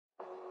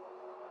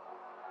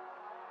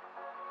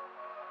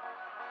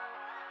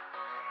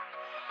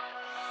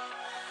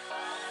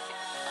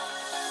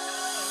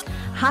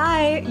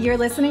Hi, you're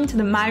listening to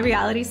the My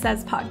Reality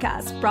Says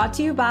podcast, brought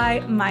to you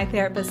by My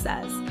Therapist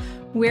Says.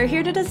 We're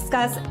here to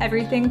discuss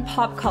everything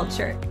pop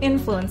culture,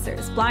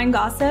 influencers, blind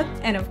gossip,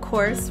 and of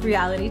course,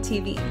 reality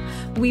TV.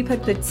 We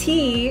put the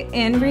T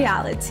in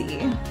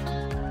reality.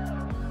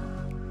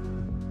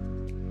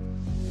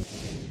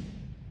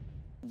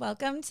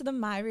 Welcome to the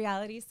My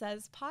Reality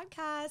Says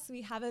podcast.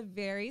 We have a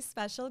very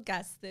special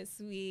guest this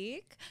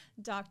week,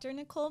 Dr.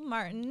 Nicole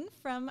Martin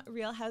from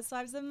Real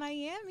Housewives of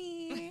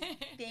Miami.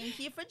 Thank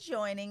you for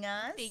joining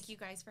us. Thank you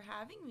guys for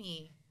having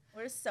me.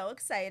 We're so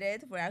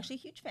excited. We're actually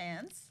huge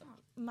fans.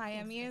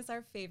 Miami is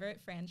our favorite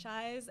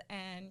franchise,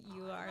 and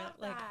you are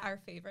like our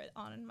favorite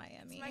on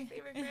Miami. It's my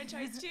favorite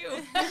franchise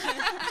too.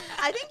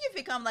 I think you've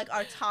become like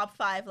our top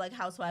 5 like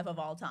housewife of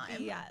all time.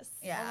 Yes.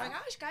 Yeah. Oh my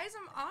gosh, guys,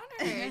 I'm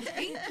honored.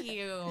 Thank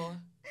you.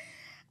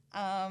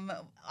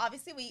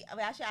 Obviously we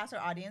actually asked our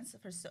audience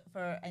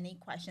for any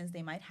questions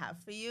they might have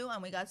for you,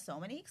 and we got so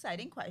many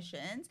exciting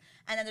questions,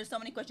 and then there's so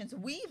many questions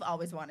we've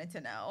always wanted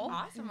to know.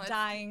 Awesome.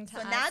 Dying to So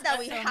ask now that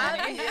we so have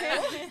many.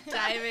 you,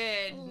 Dive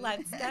in.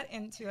 Let's get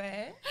into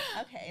it.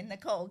 okay,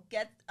 Nicole,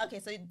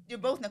 so you're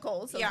both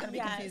Nicole, so Yeah. it's gonna be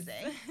Yes.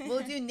 confusing.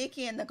 We'll do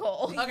Nikki and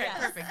Nicole. Okay, Yes.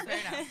 perfect.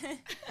 Fair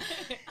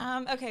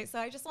enough. Okay, so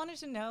I just wanted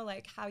to know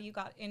like how you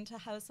got into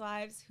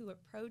Housewives, who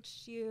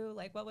approached you,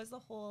 like what was the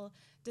whole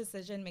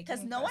decision making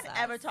Because no one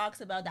ever talks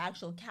about the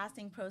actual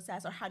casting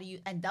process or how do you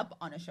end up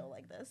on a show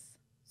like this.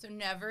 So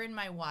never in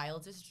my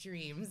wildest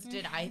dreams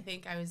did I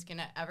think I was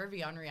gonna ever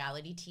be on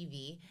reality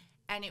TV.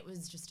 And it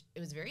was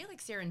very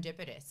like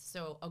serendipitous.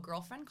 So a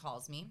girlfriend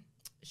calls me.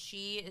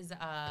 She is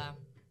a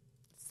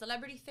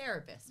celebrity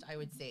therapist, I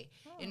would say,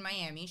 in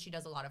Miami. She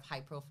does a lot of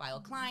high profile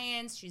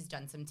clients. She's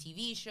done some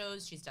TV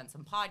shows. She's done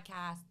some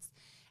podcasts.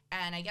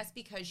 And I guess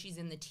because she's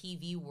in the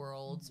TV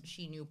world,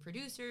 she knew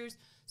producers.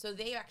 So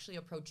they actually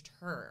approached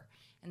her.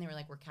 And they were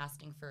like, we're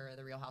casting for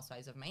The Real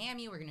Housewives of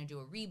Miami. We're going to do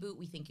a reboot.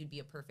 We think you'd be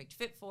a perfect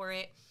fit for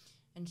it.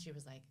 And she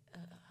was like,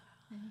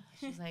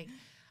 she's like,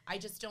 I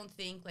just don't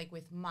think like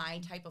with my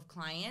type of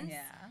clients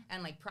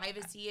and like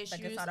privacy issues.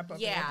 Like it's not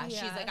appropriate. Yeah.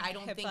 Yeah. She's like, I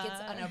don't think it's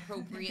HIPAA. an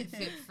appropriate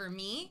fit for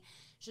me.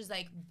 She's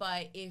like,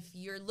 but if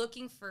you're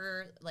looking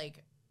for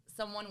like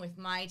someone with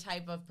my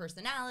type of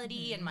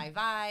personality and my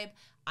vibe,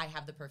 I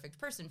have the perfect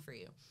person for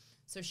you.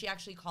 So she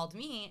actually called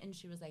me and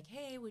she was like,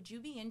 hey, would you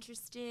be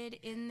interested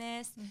in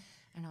this?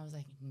 And I was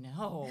like,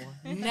 no,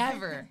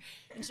 never.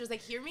 And she was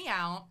like, hear me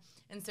out.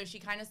 And so she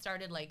kind of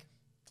started like,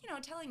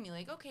 telling me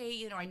like,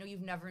 okay, I know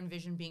you've never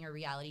envisioned being a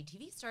reality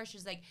TV star.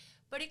 She's like,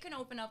 but it can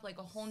open up like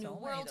a whole new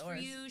world for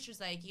you. She's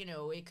like,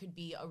 it could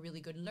be a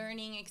really good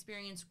learning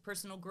experience,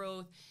 personal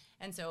growth.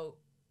 And so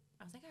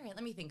I was like, all right,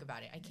 let me think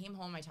about it. I came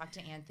home, I talked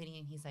to Anthony,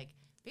 and he's like,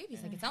 babe,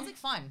 he's like, it sounds like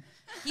fun.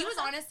 He was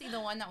honestly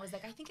the one that was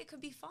like, I think it could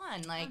be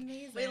fun. Like,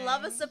 Amazing. We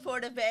love a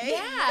supportive babe.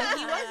 yeah,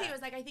 he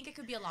was like, I think it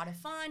could be a lot of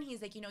fun.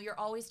 He's like, you're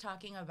always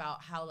talking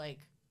about how like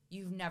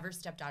you've never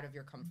stepped out of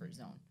your comfort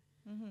zone.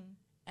 Mm-hmm.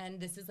 And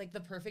this is like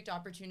the perfect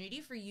opportunity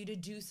for you to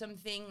do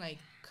something like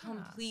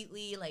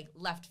completely like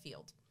left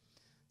field.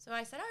 So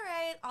I said, all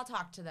right, I'll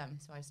talk to them.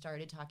 So I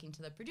started talking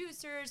to the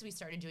producers. We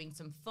started doing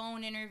some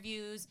phone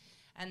interviews.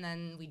 And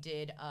then we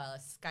did a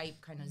Skype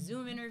kind of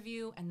Zoom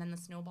interview. And then the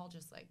snowball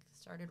just like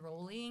started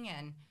rolling.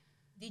 And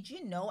Did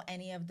you know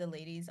any of the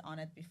ladies on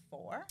it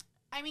before?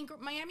 I mean,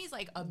 Miami's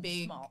like a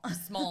big, Small.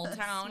 small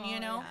town,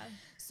 Yeah.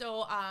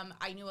 So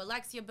I knew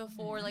Alexia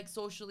before, like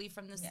socially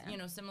from this,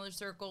 similar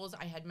circles.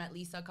 I had met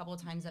Lisa a couple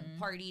of times at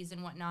parties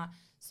and whatnot.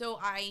 So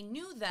I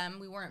knew them.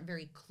 We weren't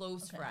very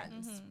close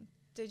friends. Mm-hmm.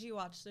 Did you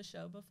watch the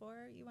show before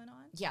you went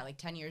on? Yeah, like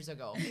 10 years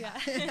ago. Yeah.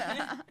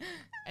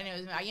 And it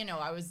was,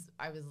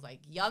 I was like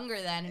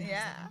younger then, and I was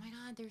like, oh my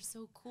God, they're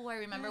so cool. I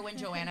remember when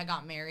Joanna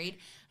got married,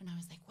 and I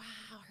was like,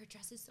 wow, her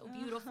dress is so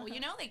beautiful.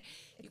 Like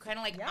you kind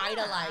of like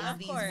idolize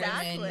these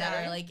women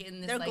that are like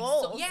in this Their like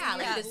goals.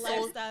 like this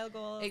lifestyle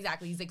goals.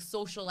 exactly, these like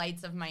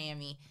socialites of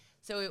Miami.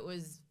 So it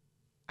was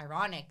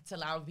ironic to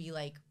now be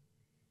like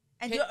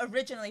And you're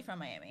originally from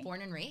Miami.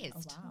 born and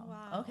raised. Oh, wow.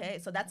 Wow. Okay,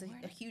 so that's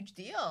a huge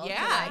deal.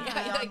 Yeah,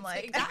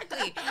 Like,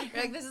 exactly.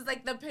 Like this is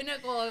like the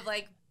pinnacle of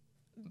like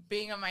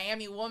being a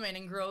Miami woman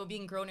and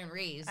being grown and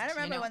raised. I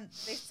remember when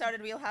they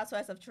started Real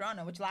Housewives of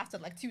Toronto, which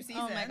lasted like 2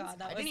 seasons. Oh my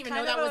God, I didn't even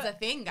know that was a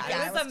thing, guys.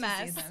 Yeah, It was a 2 mess.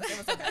 seasons. It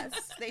was a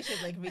mess. They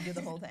should like redo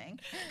the whole thing.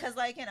 Because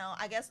like,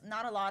 I guess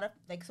not a lot of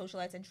like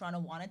socialites in Toronto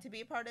wanted to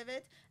be a part of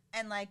it.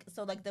 And like,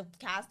 so like the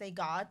cast they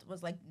got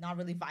was like not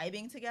really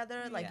vibing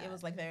together. Like it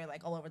was like very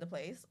like all over the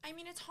place. I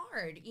mean, it's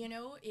hard,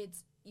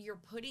 you're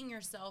putting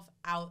yourself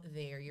out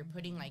there. You're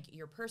putting like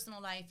your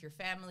personal life, your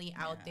family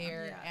out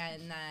there. Yeah.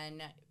 And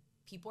then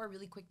people are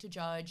really quick to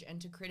judge and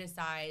to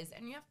criticize.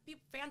 And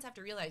fans have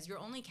to realize you're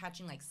only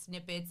catching like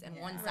snippets and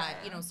one side,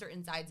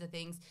 certain sides of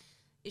things.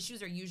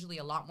 Issues are usually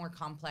a lot more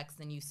complex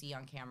than you see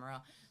on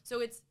camera. So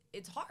it's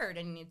hard,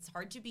 and it's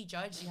hard to be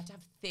judged. You have to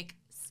have thick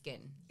skin.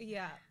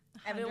 Yeah.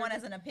 Everyone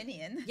has an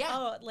opinion. Yeah.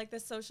 Oh, like the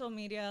social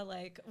media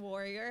like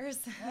warriors,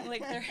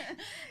 like they're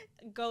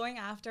going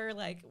after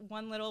like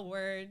one little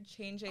word,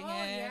 changing it.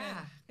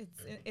 Yeah.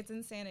 It's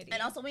insanity.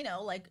 And also we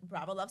know like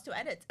Bravo loves to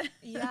edit.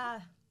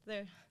 yeah,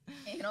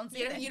 You don't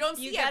see you don't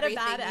see you get everything,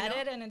 a bad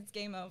edit and it's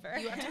game over.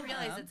 You have to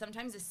realize that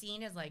sometimes a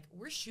scene is like,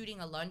 we're shooting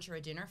a lunch or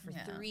a dinner for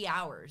 3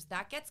 hours.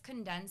 That gets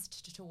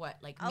condensed to what,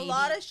 like maybe a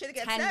lot of shit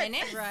gets 10 said.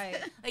 minutes? Right.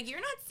 Like, you're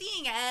not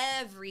seeing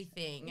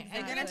everything. Exactly.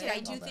 And granted, I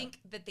do think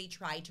that they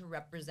try to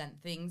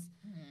represent things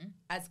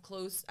as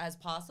close as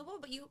possible,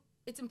 but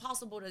it's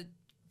impossible to...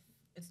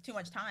 It's too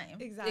much time.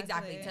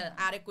 Exactly. To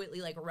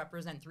adequately like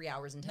represent 3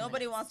 hours and 10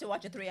 Nobody minutes. wants to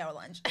watch a 3-hour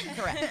lunch.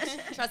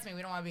 Correct. Trust me,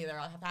 we don't want to be there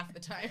half the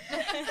time.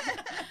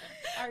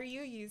 Are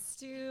you used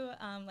to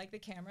like the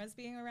cameras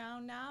being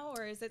around now,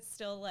 or is it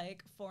still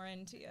like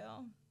foreign to you?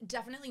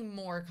 Definitely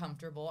more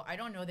comfortable. I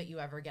don't know that you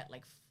ever get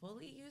like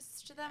fully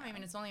used to them. I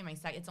mean, it's only my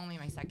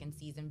second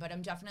season, but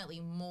I'm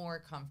definitely more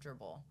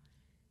comfortable.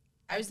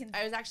 I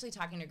was actually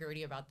talking to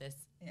Gertie about this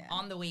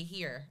on the way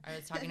here. I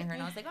was talking to her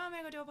and I was like, oh, I'm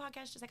going to go do a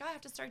podcast. She's like, oh, I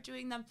have to start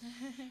doing them.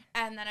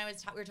 And then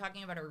we were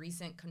talking about our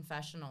recent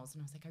confessionals.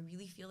 And I was like, I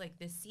really feel like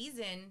this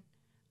season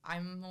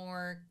I'm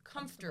more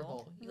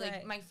comfortable.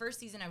 Like my first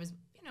season, I was,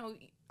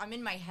 I'm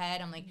in my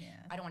head. I'm like,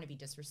 I don't want to be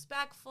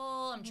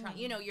disrespectful. I'm trying,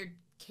 you're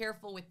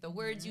careful with the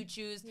words you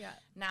choose. Yeah.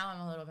 Now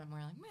I'm a little bit more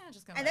like, man,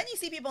 just go. And then you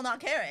see people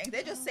not caring.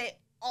 They just say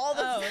all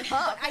the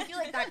stuff. I feel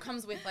like that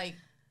comes with like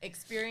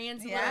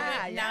experience a little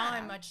bit. Now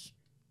I'm much...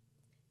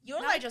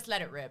 I just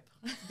let it rip.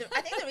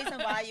 I think the reason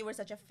why you were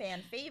such a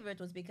fan favorite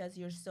was because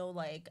you're so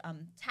like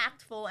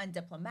tactful and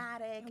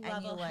diplomatic,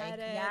 and you like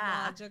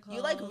logical.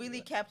 You like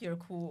really kept your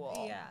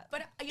cool. Yeah,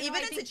 but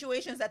even in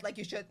situations that like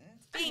you shouldn't.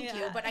 Thank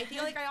you, but I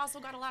feel like I also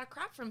got a lot of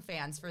crap from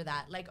fans for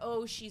that. Like,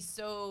 oh, she's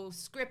so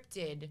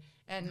scripted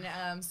and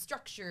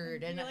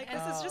structured, and you're like,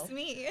 this is just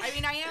me. I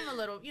mean, I am a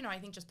little, I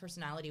think just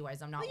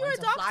personality-wise, I'm not one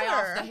to fly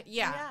off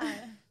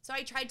the So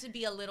I tried to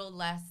be a little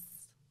less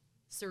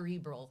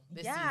cerebral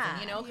this season,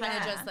 kind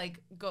of just like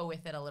go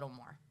with it a little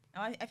more.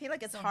 I feel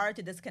like it's hard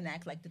to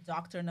disconnect like the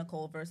Dr.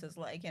 Nicole versus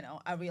like,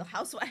 a Real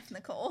Housewife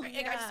Nicole.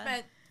 Like I've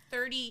spent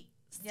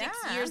 36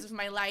 years of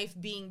my life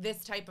being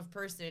this type of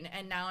person,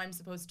 and now I'm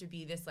supposed to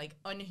be this like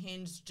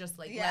unhinged, just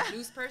like let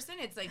loose person.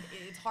 It's like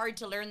it's hard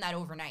to learn that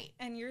overnight.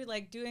 And you're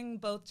like doing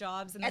both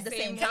jobs at the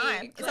same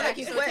time. It's like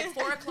you quit. It's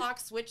 4 o'clock,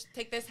 switch,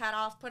 take this hat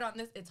off, put on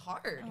this. It's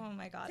hard. Oh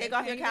my God. Take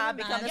off your cap,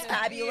 become this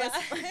fabulous.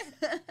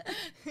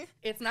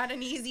 It's not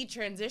an easy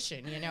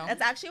transition,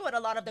 That's actually what a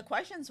lot of the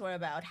questions were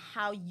about.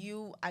 How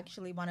you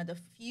actually one of the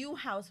few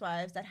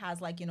housewives that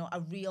has like,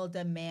 a real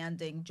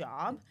demanding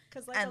job.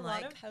 Because like a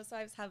lot of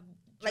housewives have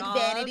like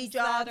vanity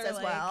jobs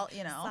as well,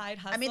 Side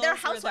hustles. I mean, they're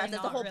housewives.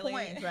 That's the whole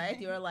point, right?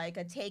 You're like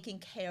a taking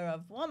care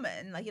of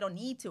woman. Like you don't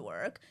need to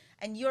work,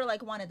 and you're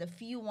like one of the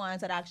few ones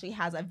that actually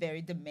has a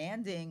very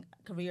demanding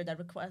career that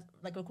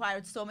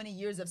required so many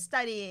years of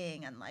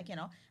studying, and like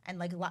and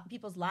like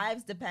people's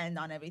lives depend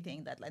on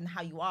everything and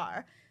how you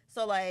are.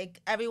 So like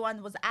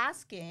everyone was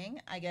asking,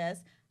 I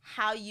guess,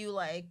 how you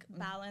like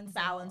balance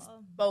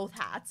both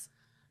hats.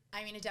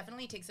 I mean, it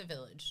definitely takes a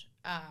village.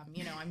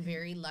 I'm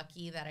very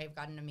lucky that I've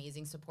got an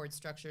amazing support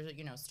structure,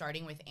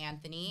 starting with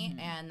Anthony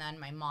and then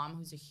my mom,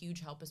 who's a huge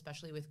help,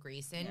 especially with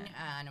Grayson.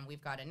 And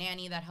we've got a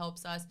nanny that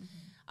helps us.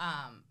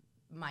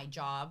 My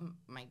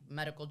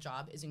medical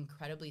job is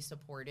incredibly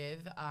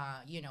supportive.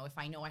 If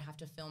I know I have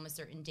to film a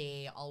certain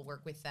day, I'll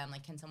work with them.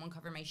 Like, can someone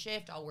cover my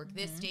shift? I'll work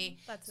this day.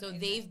 That's so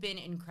amazing. They've been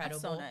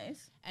incredible. That's so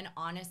nice. And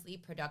honestly,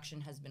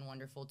 production has been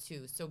wonderful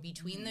too. So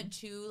between the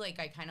two, like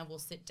I kind of will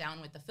sit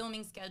down with the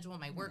filming schedule,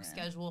 my work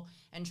schedule,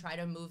 and try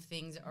to move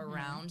things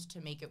around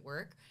to make it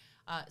work.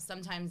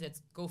 Sometimes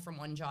it's go from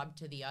one job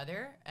to the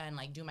other and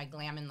like do my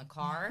glam in the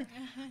car.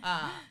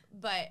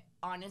 But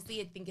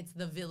honestly, I think it's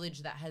the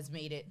village that has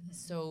made it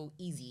so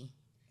easy.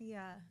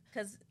 Yeah.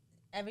 Because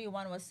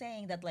everyone was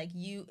saying that like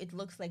it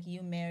looks like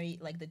you marry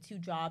like the 2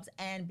 jobs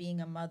and being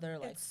a mother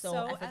like it's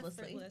so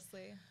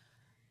effortlessly.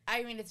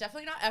 I mean, it's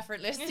definitely not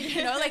effortless,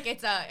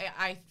 like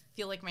I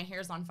feel like my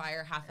hair's on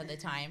fire half of the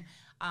time.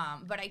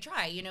 But I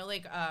try,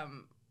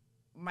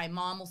 my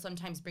mom will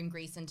sometimes bring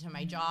Grayson to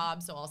my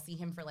job, so I'll see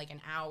him for like an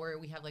hour.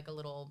 We have like a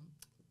little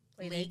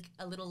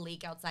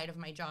lake outside of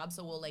my job,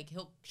 so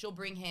she'll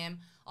bring him.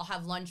 I'll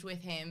have lunch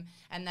with him,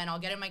 and then I'll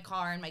get in my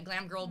car, and my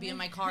glam girl will be in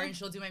my car, and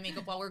she'll do my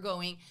makeup while we're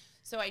going.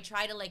 So I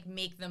try to like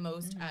make the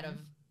most out of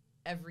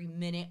every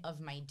minute of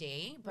my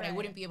day, but I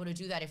wouldn't be able to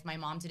do that if my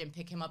mom didn't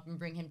pick him up and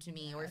bring him to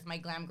me, or if my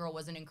glam girl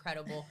wasn't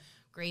incredible.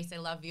 Grace, I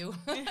love you.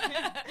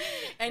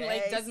 And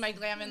like does my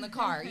glam in the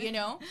car,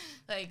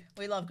 Like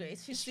we love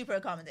Grace. She's super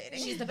accommodating.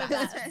 She's the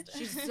best.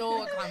 She's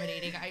so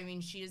accommodating. I mean,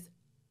 she is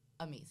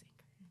amazing.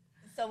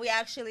 So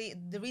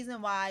the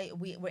reason why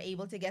we were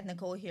able to get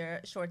Nicole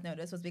here short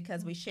notice was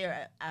because we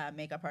share a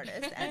makeup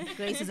artist, and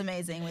Grace is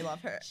amazing. We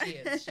love her. She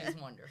is. She's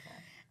wonderful.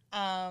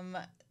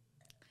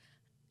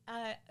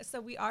 So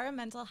we are a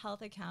mental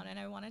health account, and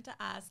I wanted to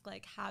ask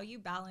like how you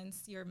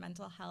balance your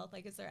mental health.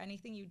 Like, is there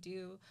anything you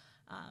do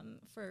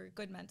for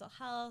good mental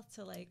health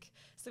to like,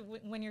 so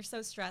when you're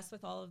so stressed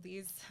with all of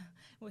these,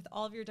 with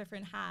all of your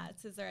different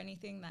hats, is there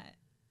anything that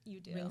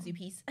you do? Brings you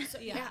peace. So,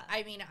 yeah,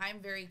 I mean,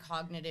 I'm very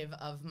cognitive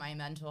of my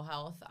mental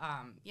health,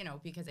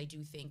 because I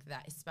do think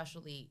that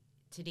especially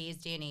today's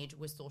day and age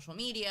with social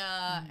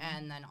media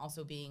and then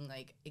also being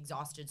like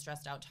exhausted,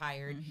 stressed out,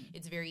 tired,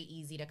 it's very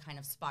easy to kind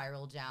of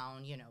spiral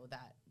down, you know,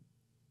 that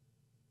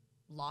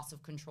loss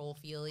of control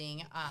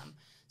feeling.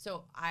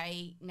 So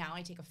I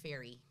take a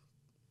ferry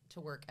to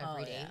work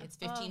every day. It's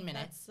 15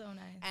 minutes. That's so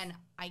nice. And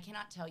I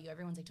cannot tell you,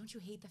 everyone's like, don't you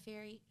hate the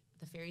ferry?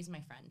 The ferry's my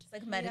friend. It's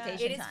like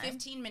meditation It is time.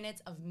 15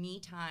 minutes of me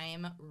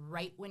time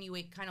right when you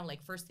wake, kind of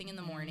like first thing in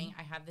the morning.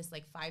 I have this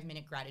like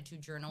 5-minute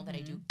gratitude journal that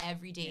I do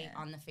every day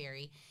on the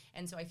ferry.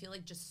 And so I feel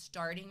like just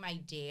starting my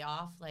day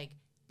off, like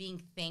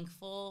being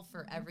thankful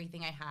for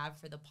everything I have,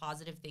 for the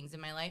positive things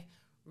in my life,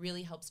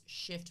 really helps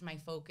shift my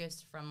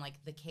focus from like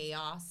the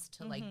chaos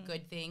to like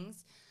good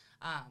things.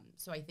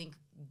 So I think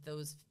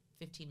those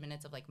 15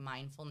 minutes of like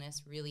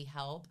mindfulness really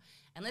help.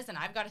 And listen,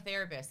 I've got a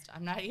therapist.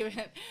 I'm not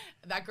even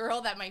that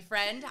girl that my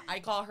friend, I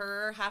call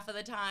her half of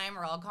the time,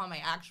 or I'll call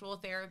my actual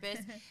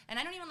therapist. And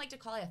I don't even like to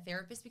call it a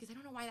therapist because I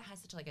don't know why that has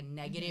such like a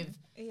negative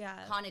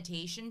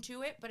connotation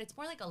to it, but it's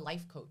more like a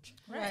life coach.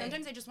 Right.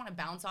 Sometimes I just want to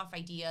bounce off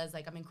ideas.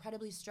 Like I'm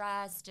incredibly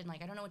stressed and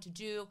like I don't know what to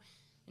do.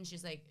 And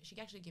she's like, she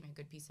actually gave me a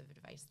good piece of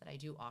advice that I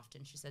do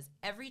often. She says,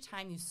 every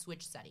time you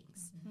switch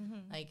settings,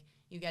 like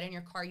you get in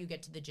your car, you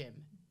get to the gym,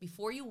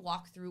 before you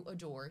walk through a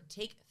door,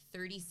 take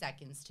 30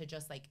 seconds to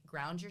just like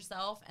ground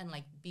yourself and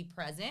like be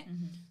present.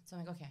 So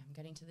I'm like, okay, I'm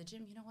getting to the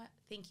gym. You know what?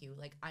 Thank you.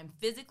 Like I'm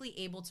physically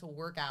able to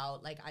work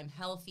out, like I'm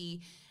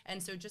healthy.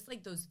 And so just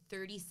like those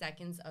 30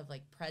 seconds of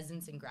like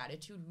presence and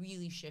gratitude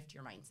really shift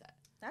your mindset.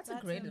 That's a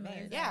great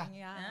advice. Yeah.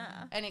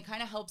 Yeah. And it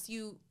kind of helps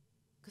you.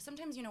 Because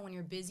sometimes, you know, when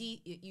you're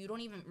busy, you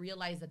don't even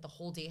realize that the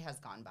whole day has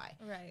gone by.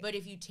 Right. But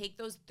if you take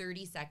those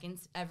 30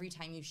 seconds every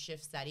time you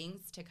shift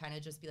settings to kind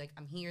of just be like,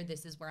 I'm here,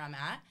 this is where I'm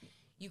at,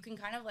 you can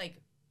kind of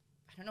like,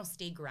 I don't know,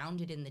 stay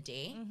grounded in the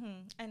day.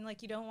 And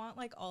like you don't want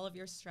like all of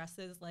your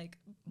stresses like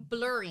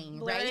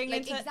Blurring right?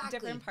 Like into exactly.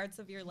 different parts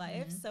of your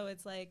life. So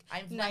it's like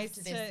I've nice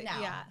left this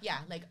now. Yeah.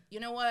 Like, you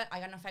know what?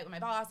 I got in a fight with my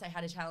boss. I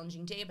had a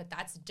challenging day, but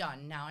that's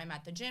done. Now I'm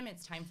at the gym.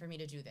 It's time for me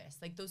to do this.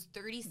 Like those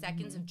 30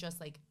 seconds of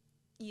just like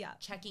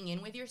checking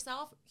in with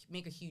yourself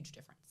make a huge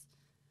difference.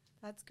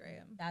 That's great.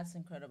 That's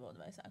incredible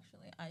advice,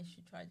 actually. I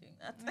should try doing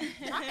that.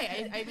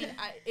 Try. I mean,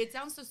 it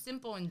sounds so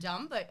simple and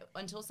dumb, but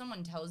until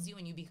someone tells you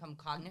and you become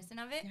cognizant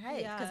of it.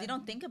 Right, because you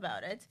don't think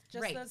about it.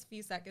 Just those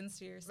few seconds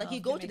to yourself. Like you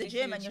go to the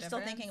gym and you're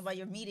still thinking about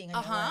your meeting.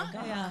 And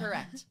you're like,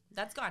 correct.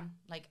 That's gone.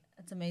 Like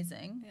that's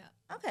amazing.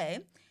 Yeah. Okay.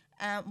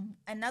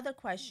 Another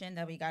question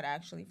that we got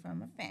actually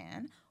from a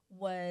fan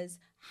was,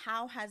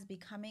 how has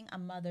becoming a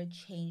mother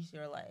changed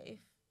your life?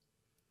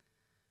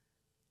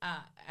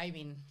 I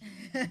mean,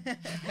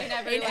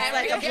 it's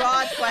like a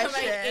broad question.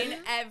 Like in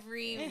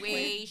every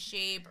way,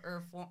 shape,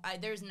 or form,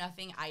 there's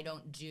nothing I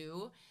don't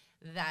do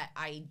that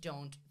I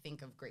don't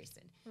think of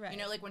Grayson. Right. You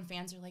know, like when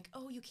fans are like,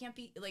 oh, you can't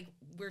be, like,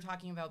 we're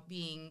talking about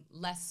being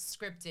less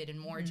scripted and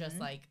more just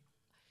like,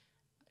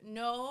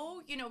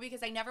 no, you know,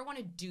 because I never want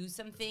to do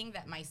something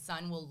that my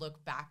son will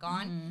look back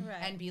on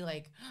and be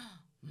like,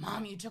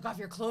 Mom, you took off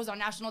your clothes on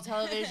national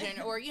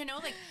television. Or, you know,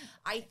 like,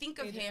 I think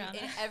of him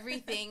in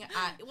everything.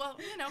 Well,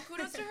 you know,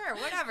 kudos to her.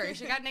 Whatever.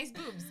 She got nice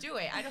boobs. Do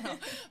it. I don't know.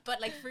 But,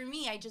 like, for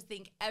me, I just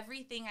think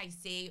everything I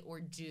say or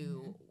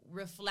do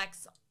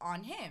reflects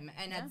on him.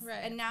 And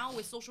and now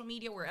with social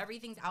media where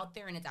everything's out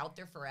there and it's out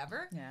there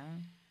forever. Yeah.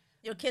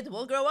 Your kids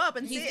will grow up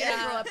and see it. He's going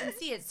to grow up and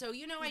see it. So,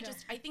 you know,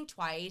 I think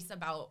twice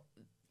about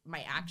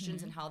my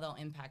actions and how they'll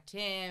impact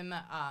him.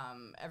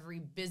 Every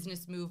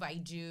business move I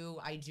do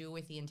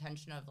with the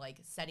intention of like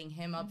setting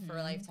him up for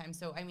a lifetime.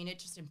 So, I mean, it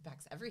just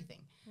impacts evereverything.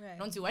 Right. I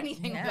don't do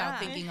anything without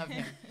thinking of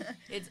him.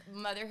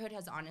 Motherhood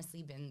has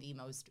honestly been the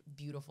most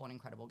beautiful and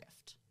incredible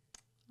gift.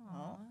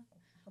 Aww.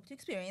 Hope to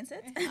experience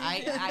it.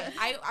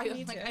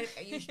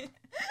 You should.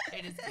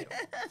 It is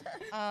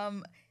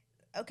beautiful.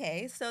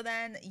 Okay, so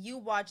then you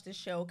watched the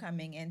show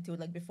coming into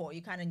like before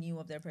you kind of knew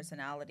of their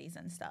personalities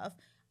and stuff.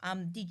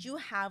 Did you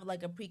have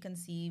like a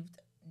preconceived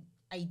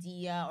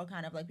idea or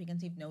kind of like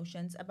preconceived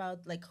notions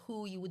about like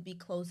who you would be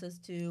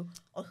closest to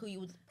or who you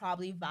would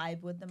probably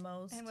vibe with the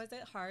most? And was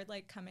it hard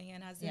like coming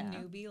in as a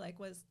newbie? Like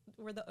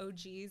were the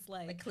OGs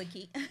like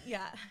cliquey?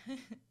 Yeah.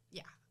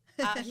 Yeah.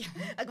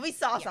 Like we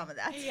saw some of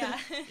that. Yeah.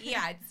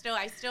 Yeah.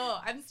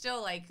 I'm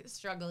still like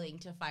struggling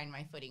to find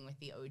my footing with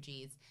the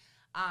OGs.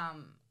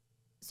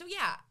 So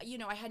yeah, you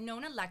know, I had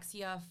known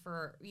Alexia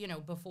for, you know,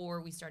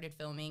 before we started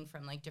filming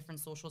from like different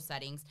social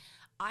settings.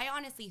 I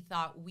honestly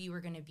thought we were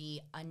going to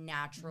be a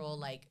natural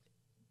like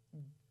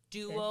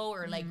duo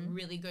or like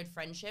really good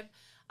friendship.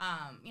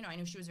 You know, I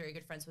knew she was very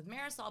good friends with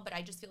Marisol, but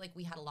I just feel like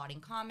we had a lot in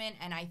common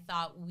and I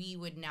thought we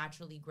would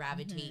naturally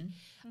gravitate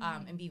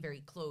and be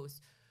very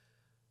close.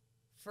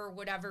 For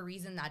whatever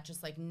reason, that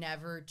just like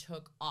never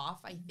took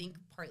off. I think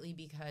partly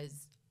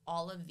because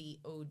all of the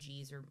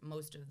OGs or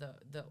most of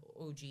the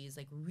OGs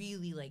like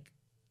really like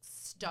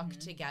stuck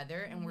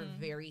together and were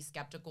very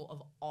skeptical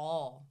of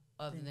all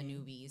of the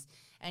newbies.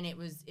 And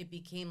it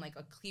became like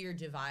a clear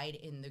divide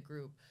in the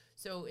group.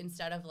 So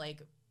instead of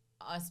like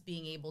us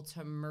being able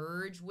to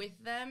merge with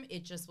them,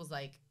 it just was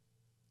like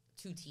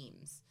two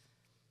teams.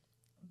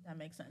 That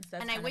makes sense.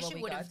 That's and I kind of wish what it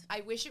we would have. got.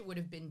 I wish it would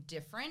have been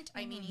different.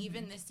 I mean,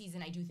 even this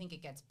season, I do think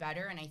it gets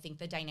better, and I think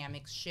the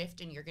dynamics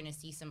shift, and you're going to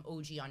see some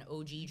OG on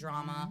OG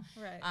drama,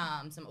 Right.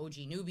 some OG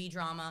newbie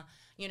drama.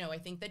 You know, I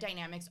think the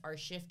dynamics are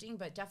shifting,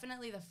 but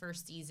definitely the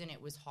first season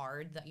it was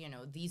hard. That, you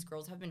know, these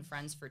girls have been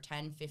friends for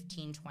 10,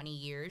 15, 20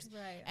 years,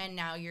 Right. and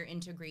now you're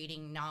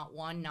integrating not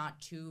one, not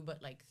two,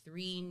 but like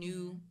 3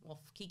 new,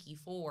 well, Kiki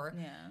 4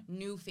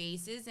 new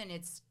faces, and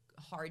it's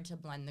hard to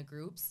blend the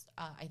groups.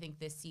 I think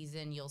this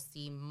season you'll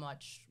see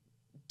much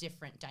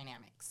different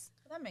dynamics.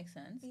 That makes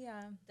sense.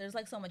 Yeah. There's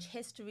like so much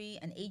history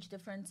and age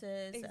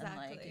differences, and like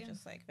Exactly. it's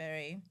just like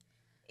very.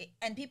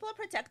 And people are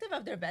protective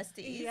of their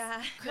besties.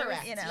 Yeah.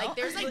 Correct. You know? Like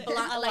there's like,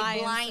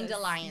 Alliances. blind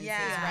alliances,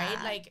 Yeah.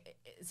 right? Like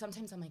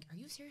sometimes I'm like, are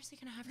you seriously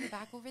gonna have her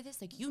back over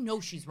this? Like, you know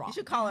she's wrong. You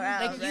should call her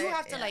out. Like you right?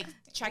 have to like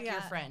check your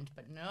Yeah. friend,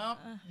 but no,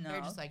 they're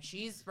No. just like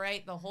she's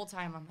right the whole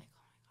time. I'm like,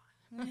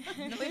 No,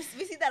 we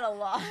see that a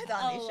lot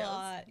on these A shows.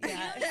 lot.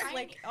 Yeah. Really? It's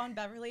like on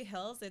Beverly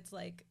Hills, it's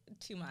like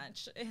too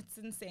much. It's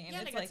insane.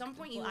 yeah, it's like at some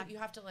point you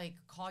have to like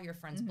call your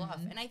friend's bluff,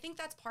 and I think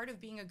that's part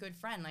of being a good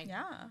friend. Like,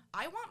 Yeah.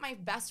 I want my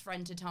best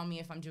friend to tell me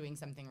if I'm doing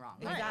something wrong.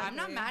 Like, Exactly. I'm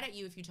not mad at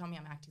you if you tell me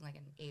I'm acting like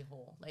an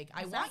a-hole. Like,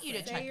 I want you to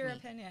say check your me.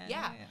 opinion.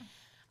 Yeah.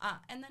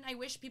 And then I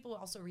wish people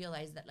also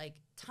realize that, like,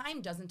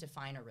 time doesn't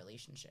define a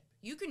relationship.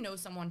 You can know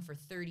someone for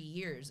 30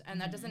 years, and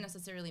that doesn't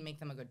necessarily make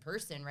them a good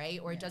person, right?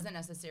 Or it doesn't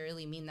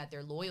necessarily mean that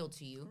they're loyal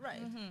to you.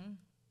 Right.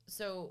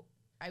 So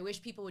I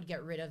wish people would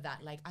get rid of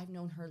that, like, I've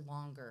known her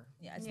longer.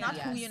 Yeah. It's Yeah. not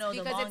who you know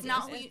the because longest. it's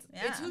not who you,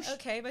 yeah. it's who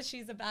Okay, but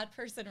she's a bad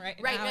person right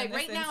Right, now. like in this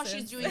right now she's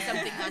instance. doing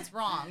something that's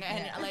wrong,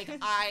 and Yeah. like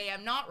I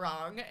am not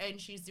wrong, and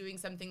she's doing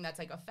something that's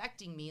like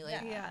affecting me.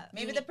 Like, Yeah.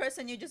 Maybe the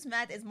person you just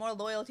met is more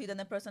loyal to you than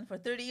the person for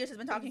 30 years has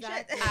been talking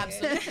Exactly. shit.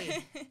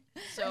 Absolutely.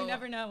 So You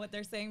never know what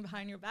they're saying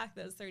behind your back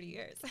those 30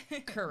 years.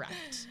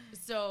 correct.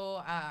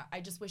 So I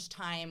just wish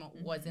time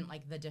wasn't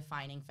like the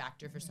defining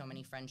factor for so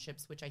many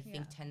friendships, which I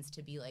think tends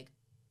to be like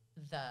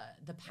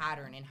the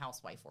pattern in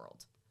housewife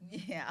world.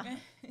 Yeah.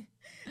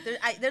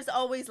 There's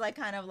always like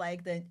kind of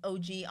like the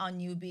OG on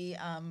newbie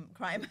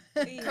crime.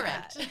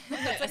 Correct.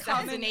 That's a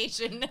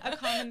Assassination. a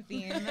common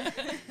theme.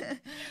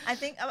 I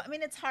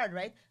mean, it's hard,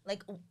 right?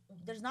 Like,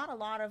 there's not a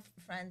lot of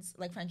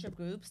friendship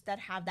groups that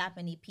have that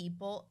many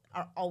people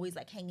are always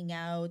like hanging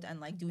out and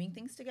like doing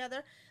things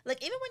together.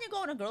 Like, even when you go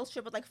on a girls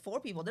trip with like 4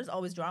 people, there's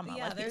always drama.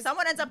 Yeah, like, there's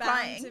someone ends up bound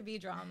crying. to be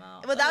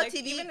drama Without Like,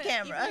 TV even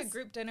cameras. Even at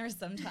group dinners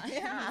sometimes.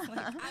 Yeah.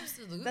 Like,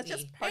 Absolutely. That's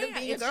just part of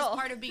being a it's girl. just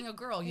part of being a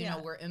girl. You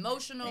know, we're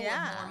emotional,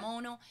 Yeah. we're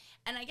hormonal.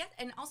 And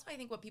and also I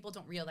think what people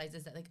don't realize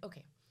is that, like,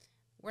 okay,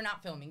 we're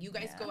not filming. You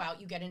guys Yeah. go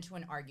out, you get into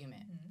an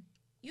argument.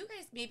 You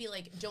guys maybe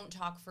like don't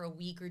talk for a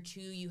week or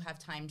 2. You have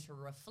time to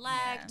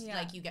reflect. Yeah.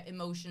 Like, you get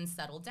emotions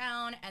settled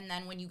down, and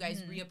then when you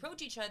guys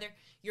reapproach each other,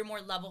 you're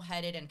more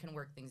level-headed and can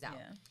work things out.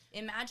 Yeah.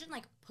 Imagine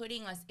like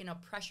putting us in a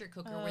pressure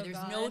cooker Oh, where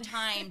there's no God.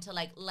 time to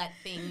like let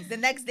things. The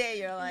next day,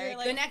 you're like, You're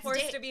like the next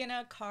forced day- to be in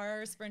a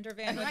car sprinter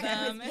van with Like,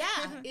 them.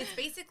 yeah, it's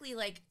basically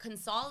like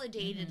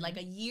consolidated like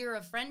a year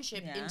of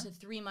friendship Yeah. into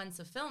 3 months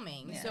of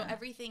filming. So Yeah.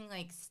 everything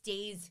like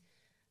stays,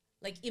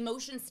 like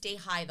emotions stay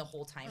high the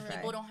whole time. Right.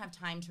 People don't have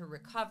time to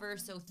recover,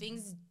 so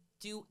things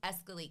do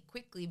escalate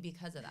quickly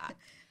because of that.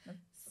 Makes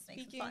it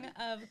Speaking fun.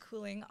 of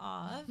cooling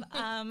off,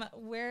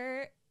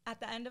 we're at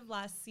the end of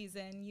last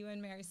season, you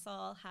and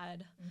Marisol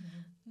had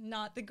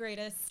not the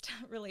greatest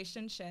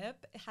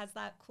relationship. Has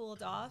that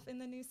cooled off in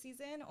the new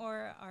season,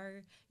 or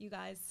are you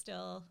guys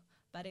still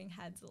butting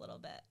heads a little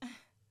bit?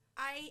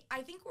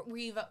 I think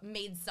we've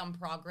made some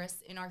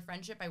progress in our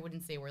friendship. I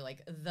wouldn't say we're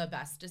like the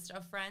bestest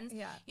of friends.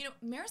 Yeah. You know,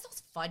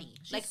 Marisol's funny.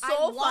 She's like, so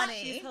I want,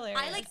 funny. She's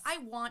hilarious. I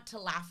want to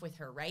laugh with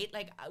her, right?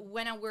 Like,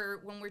 when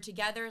we're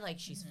together, like,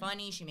 she's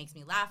funny, she makes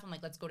me laugh. I'm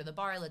like, let's go to the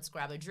bar, let's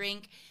grab a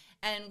drink.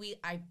 And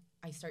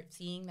I start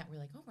seeing that we're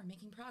like, oh, we're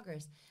making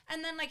progress.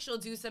 And then like she'll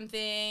do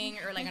something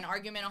or like an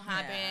argument will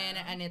happen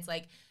and it's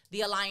like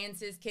the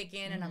alliances kick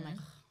in and I'm like,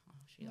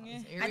 here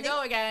we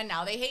go again.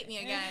 Now they hate me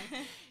again.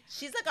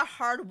 She's like a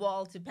hard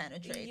wall to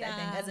penetrate, I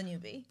think, as a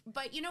newbie.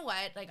 But you know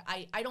what? Like,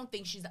 I don't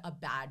think she's a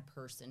bad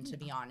person, to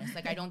be honest.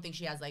 Like, I don't think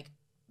she has like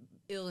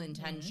ill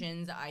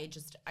intentions. I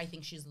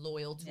think she's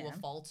loyal to a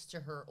fault to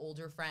her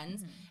older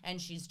friends, and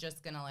she's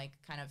just gonna like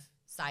kind of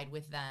side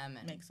with them.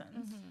 And, Makes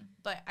sense.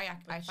 but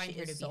I find she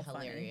her to is be so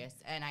funny. hilarious,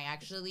 and I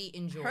actually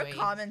enjoy Her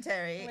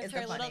commentary With is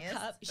her the little funniest.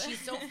 cup. She's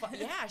so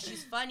yeah,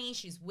 she's funny,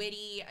 she's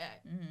witty.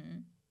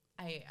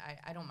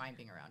 I don't mind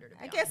being around her, to be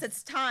I honest. guess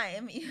it's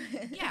time.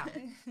 Yeah.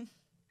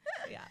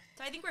 Yeah.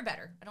 So I think we're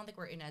better. I don't think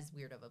we're in as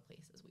weird of a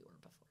place as we were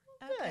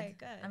before. Okay,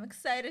 good. I'm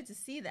excited to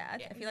see that.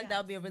 Yeah. I feel like that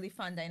would be a really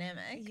fun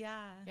dynamic.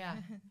 Yeah. Yeah.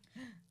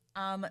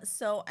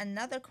 So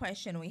another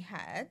question we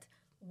had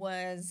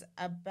was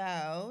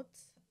about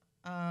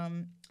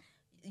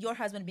your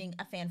husband being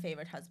a fan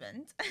favorite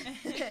husband.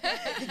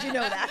 Did you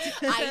know that?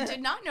 I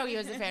did not know he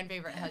was a fan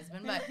favorite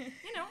husband, but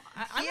you know,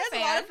 I'm he a has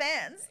fan. a lot of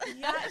fans.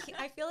 Yeah,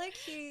 I feel like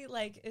he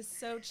like is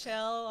so chill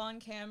on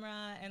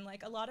camera, and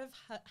like a lot of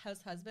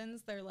house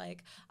husbands, they're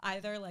like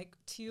either like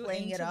too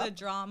Playing into the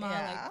drama,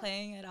 Yeah. like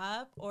playing it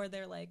up, or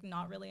they're like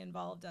not really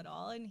involved at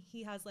all. And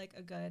he has like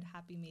a good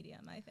happy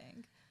medium, I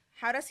think.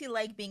 How does he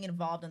like being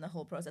involved in the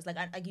whole process? Like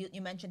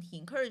you mentioned, he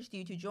encouraged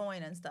you to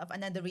join and stuff,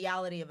 and then the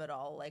reality of it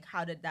all. Like,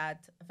 how did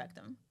that affect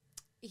him?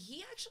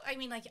 He actually, I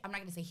mean, like, I'm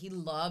not gonna say he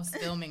loves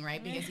filming,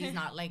 right? Because he's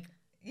not like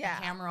Yeah.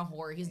 a camera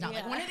whore. He's not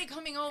like, Yeah. when are they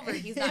coming over?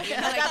 He's not, you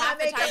know, I like got my half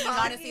the time makeup he's on.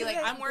 honestly like,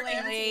 I'm working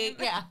Glam late.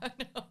 team. Yeah,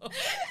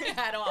 no,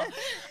 at all.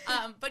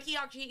 But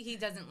he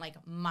doesn't like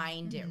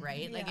mind it,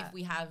 right? Like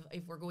Yeah.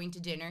 if we're going to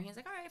dinner, he's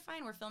like, all right,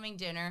 fine, we're filming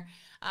dinner.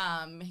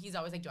 He's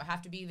always like, do I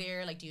have to be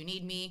there? Like, do you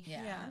need me?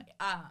 Yeah.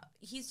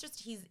 He's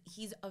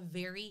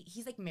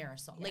like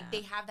Marisol. Yeah. Like,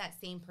 they have that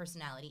same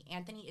personality.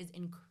 Anthony is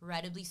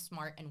incredibly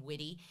smart and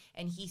witty,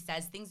 and he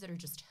says things that are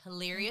just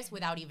hilarious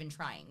without even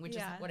trying, which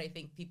is what I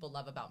think people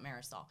love about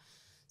Marisol.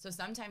 So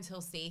sometimes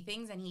he'll say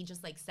things and he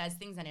just like says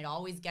things and it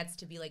always gets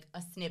to be like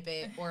a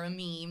snippet or a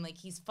meme. Like,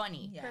 he's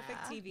funny. Yeah.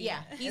 Perfect TV.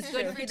 Yeah, he's It's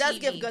good true. for He does TV.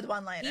 give good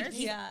one-liners.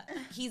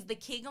 He's the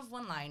king of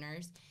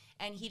one-liners,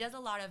 and he does a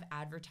lot of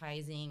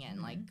advertising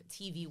and like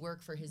TV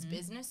work for his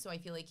business. So I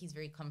feel like he's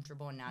very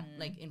comfortable and not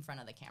like in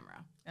front of the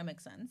camera. That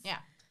makes sense. Yeah.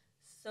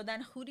 So then,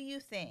 who do you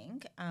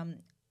think?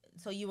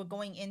 So you were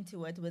going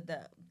into it with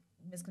the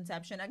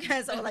misconception, I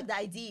guess, or like the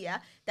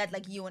idea that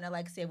like you and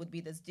Alexia would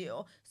be this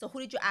duo. So who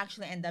did you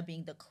actually end up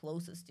being the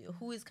closest to?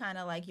 Who is kind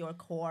of like your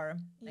core,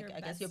 like Your I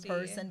guess your bestie.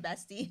 person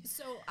bestie?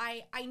 So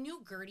I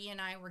knew Gertie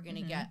and I were going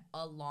to get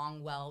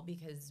along well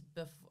because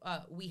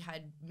we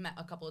had met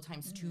a couple of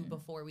times too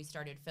before we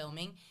started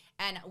filming,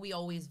 and we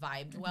always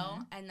vibed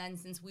well. And then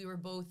since we were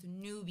both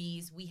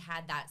newbies, we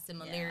had that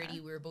similarity.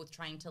 Yeah. We were both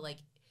trying to like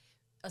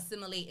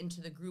assimilate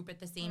into the group at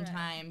the same Right.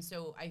 time.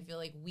 So I feel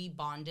like we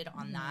bonded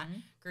on that.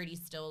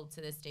 Gertie's still to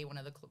this day one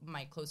of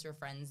my closer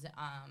friends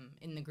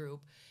in the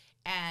group.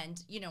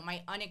 And, you know,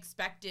 my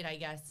unexpected, I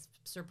guess,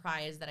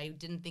 surprise that I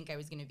didn't think I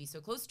was going to be so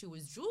close to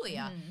was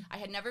Julia. I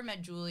had never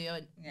met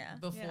Julia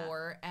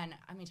before. And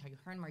I'm going to tell you,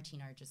 her and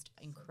Martina are just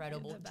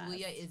incredible. the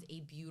Julia best. is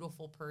a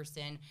beautiful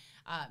person.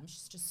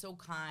 She's just so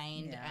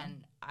kind. Yeah.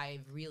 And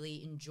I've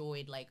really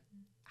enjoyed, like,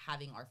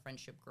 having our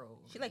friendship grow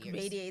over She the like years.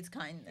 radiates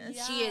kindness.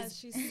 Yeah, She is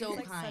she's so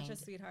like kind. such a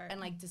sweetheart.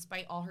 And like,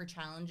 despite all her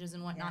challenges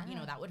and whatnot, you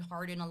know, that would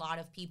harden a lot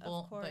of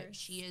people. course. But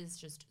she is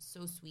just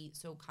so sweet,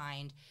 so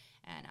kind,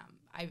 and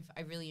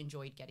I've really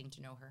enjoyed getting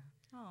to know her.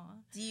 Aw.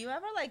 Do you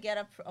ever like get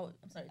I'm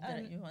sorry.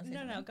 You want to say No,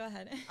 something? go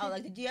ahead. Oh,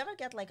 like, did you ever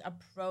get like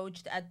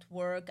approached at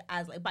work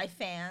as like by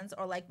fans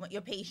or like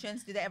your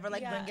patients? Do they ever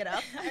like bring it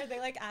up? Are they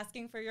like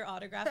asking for your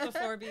autograph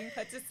before being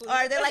put to sleep? Or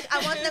are they like,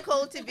 I want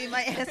Nicole to be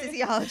my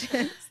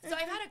anesthesiologist? So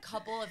I've had a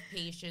couple of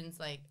patients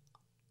like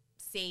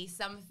say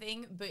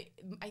something, but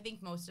I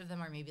think most of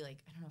them are maybe like,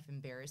 I don't know if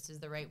embarrassed is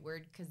the right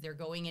word, because they're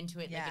going into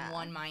it like in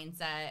one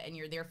mindset and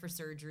you're there for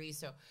surgery.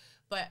 So,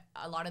 but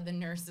a lot of the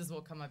nurses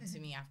will come up to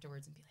me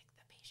afterwards and be like,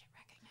 the patient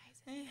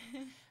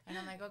recognizes. And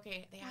I'm like,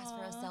 okay, they asked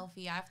for a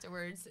selfie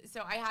afterwards.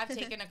 So I have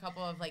taken a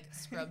couple of like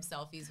scrub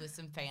selfies with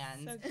some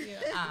fans. So cute.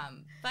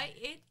 But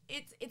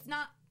it's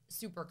not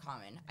super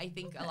common. I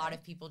think a lot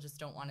of people just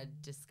don't want to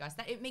discuss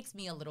that. It makes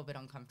me a little bit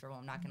uncomfortable,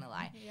 I'm not gonna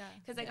lie. Yeah.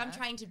 Because like I'm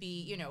trying to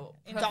be, you know,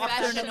 In doctor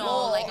professional,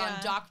 mode. like Yeah.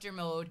 on doctor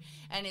mode,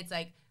 and it's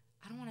like,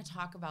 I don't want to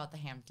talk about the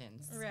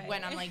Hamptons Right.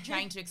 when I'm like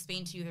trying to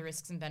explain to you the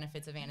risks and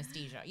benefits of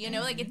anesthesia. You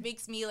know, like it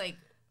makes me like,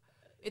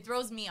 it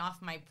throws me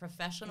off my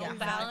professional Yeah.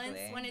 balance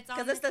Exactly. when it's on.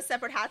 Because it's the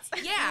separate hats.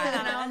 Yeah,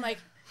 and now I'm like,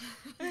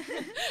 all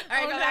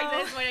right, go back to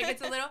this when it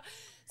gets a little.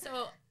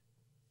 So,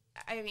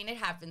 I mean, it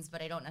happens,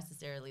 but I don't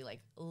necessarily like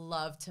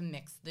love to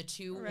mix the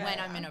two Right. when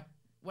I'm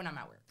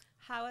at work.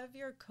 How have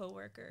your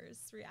coworkers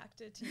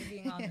reacted to you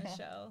being on the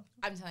show?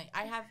 I'm telling you,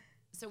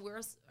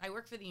 I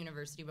work for the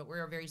university, but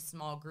we're a very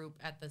small group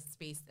at the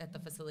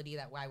facility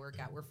that I work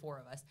at. We're 4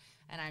 of us,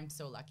 and I'm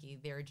so lucky.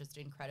 They're just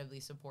incredibly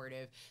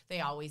supportive.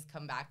 They always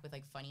come back with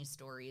like funny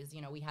stories.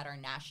 You know, we had our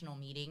national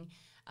meeting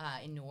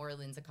in New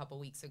Orleans a couple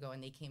weeks ago,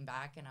 and they came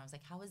back, and I was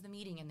like, "How was the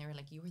meeting?" And they were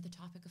like, "You were the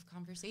topic of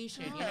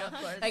conversation." You know, of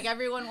course. like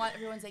everyone's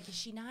like, "Is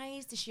she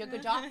nice? Is she a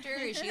good doctor?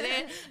 Is she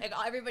there?" Like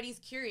everybody's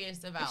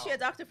curious about. Is she a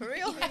doctor for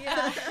real?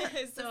 Yeah.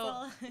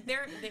 So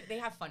they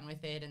have fun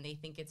with it, and they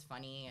think it's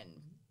funny, and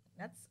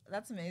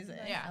That's amazing.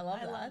 Yeah. I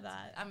love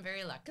that. I'm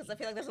very lucky. Because I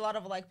feel like there's a lot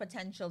of like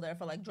potential there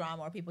for like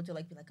drama or people to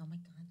like be like, oh my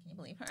God, can you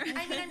believe her?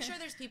 I mean, I'm sure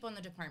there's people in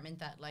the department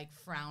that like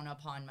frown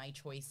upon my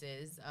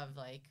choices of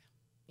like,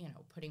 you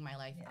know, putting my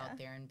life out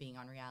there and being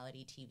on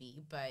reality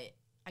TV, but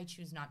I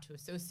choose not to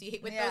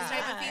associate with those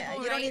type of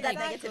people. You don't need that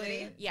Like,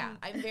 negativity. yeah,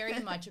 I'm very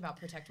much about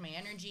protect my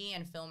energy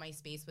and fill my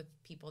space with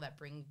people that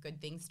bring good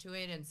things to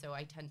it, and so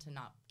I tend to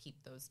not keep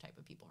those type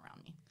of people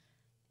around me.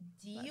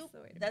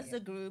 Does the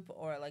group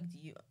or like do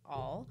you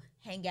all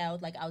hang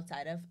out like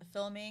outside of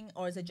filming,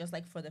 or is it just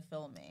like for the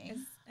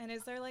filming?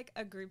 Is there like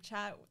a group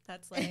chat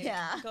that's like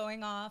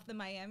going off, the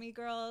Miami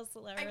girls?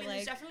 I mean, like,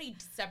 there's definitely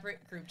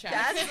separate group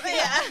chats.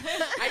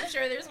 I'm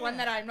sure there's one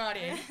that I'm not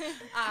in.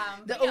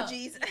 The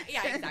OGs.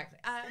 Yeah, exactly.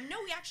 No,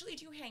 we actually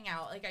do hang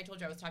out. Like I told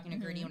you, I was talking to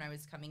Gertie when I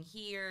was coming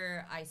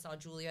here. I saw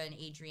Julia and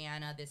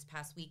Adriana this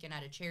past weekend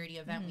at a charity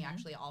event. We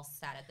actually all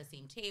sat at the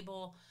same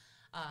table.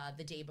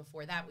 The day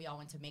before that, we all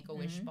went to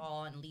Make-A-Wish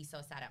Ball, and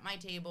Lisa sat at my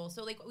table.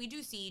 So, like, we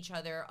do see each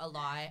other a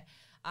lot.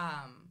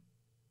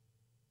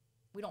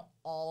 We don't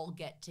all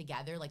get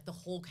together. Like, the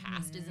whole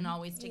cast isn't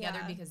always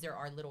together because there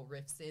are little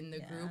rifts in the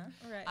group.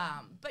 Right.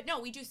 But no,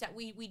 we do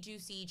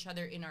see each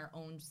other in our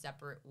own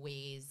separate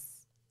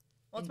ways.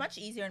 Well, it's much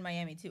easier in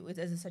Miami, too.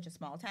 It's such a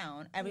small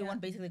town. Everyone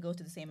basically goes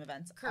to the same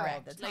events all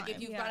the time. Like, if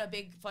you've got a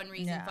big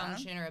fundraising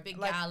function or a big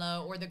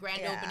gala or the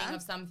grand opening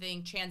of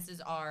something,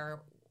 chances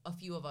are a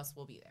few of us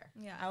will be there.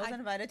 Yeah, I was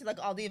invited to like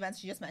all the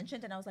events you just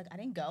mentioned, and I was like, I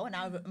didn't go, and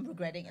now I'm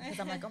regretting it because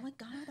I'm like, oh my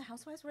god, the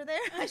housewives were there.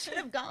 I should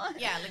have gone.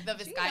 Yeah, like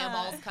the Vizcaya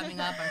ball's coming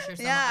up. I'm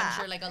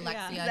sure like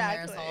Alexia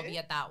and Marisol will be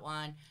at that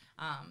one.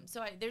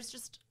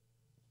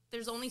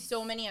 There's only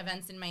so many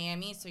events in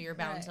Miami, so you're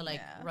bound to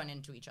run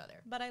into each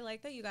other. But I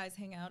like that you guys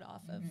hang out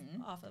off of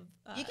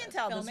you can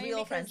tell there's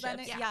real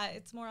friendships.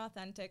 It's more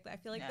authentic. I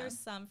feel like there's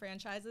some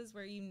franchises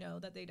where you know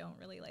that they don't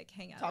really like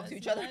hang out, talk to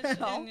each other,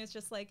 and it's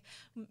just like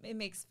it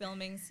makes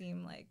filming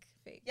seem like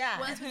fake. Yeah,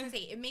 well, I was gonna say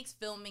it makes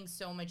filming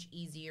so much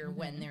easier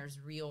when there's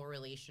real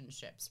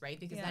relationships,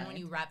 right? Because then when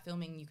you wrap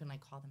filming, you can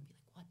like call them and be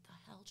like, what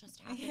the hell just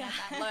happened at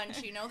that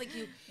lunch? You know, like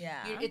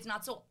it's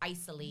not so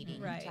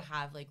isolating to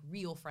have like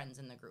real friends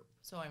in the group.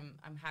 So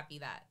I'm happy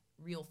that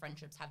real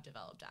friendships have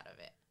developed out of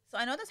it. So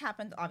I know this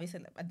happened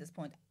obviously at this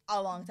point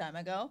a long time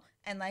ago,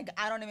 and like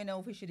I don't even know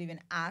if we should even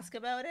ask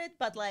about it,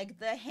 but like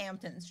the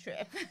Hamptons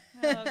trip.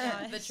 Oh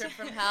gosh. The trip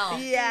from hell.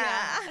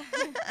 Yeah.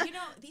 You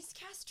know, these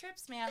cast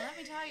trips, man, let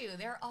me tell you,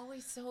 they're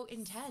always so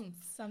intense.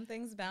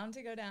 Something's bound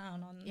to go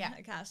down on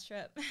a cast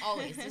trip.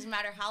 Always. Doesn't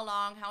matter how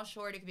long, how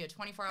short, it could be a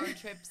 24-hour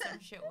trip, some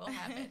shit will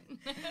happen.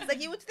 It's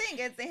like you would think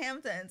it's the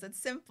Hamptons, it's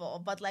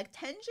simple, but like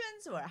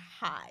tensions were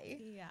high.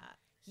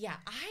 Yeah,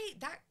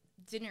 that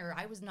dinner,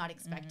 I was not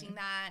expecting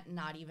that,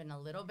 not even a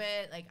little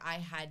bit. Like, I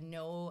had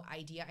no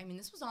idea. I mean,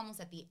 this was almost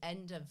at the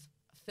end of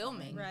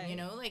filming, you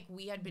know? Like,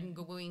 we had been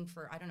going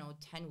for, I don't know,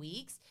 10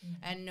 weeks,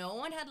 and no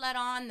one had let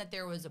on that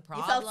there was a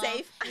problem. You felt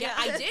safe? Yeah,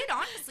 I did,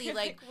 honestly.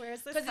 Like,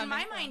 where's this? Because in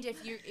my mind,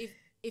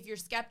 if you're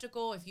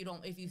skeptical,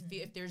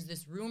 if there's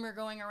this rumor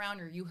going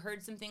around or you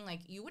heard something,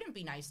 like, you wouldn't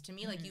be nice to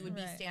me, like, you would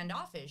be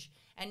standoffish.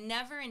 And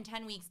never in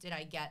 10 weeks did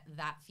I get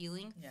that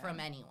feeling from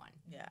anyone.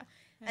 Yeah.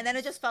 And then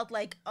it just felt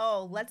like,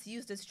 oh, let's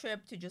use this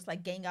trip to just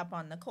like gang up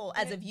on Nicole.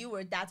 As a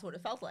viewer, that's what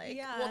it felt like.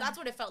 Yeah. Well, that's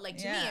what it felt like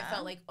to me. It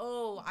felt like,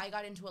 oh, I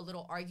got into a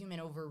little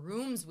argument over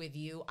rooms with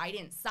you. I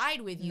didn't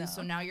side with you,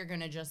 so now you're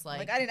going to just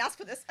like I didn't ask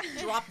for this.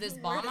 Drop this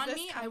bomb on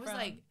me. I was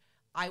like,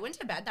 I went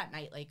to bed that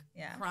night, like,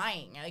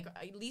 crying. Like,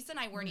 Lisa and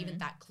I weren't even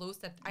that close.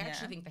 That I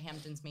actually think the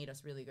Hamptons made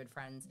us really good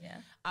friends. Yeah.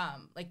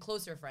 Like,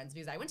 closer friends.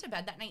 Because I went to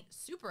bed that night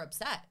super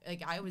upset.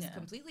 Like, I was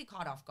completely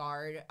caught off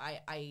guard.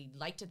 I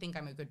like to think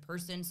I'm a good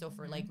person. So,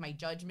 for, like, my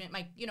judgment,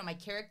 my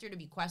character to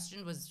be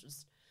questioned was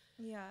just...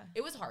 Yeah.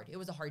 It was hard. It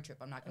was a hard trip.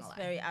 I'm not going to lie.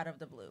 Very out of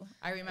the blue.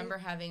 I remember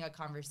having a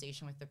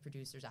conversation with the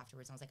producers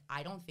afterwards. And I was like,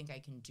 I don't think I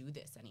can do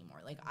this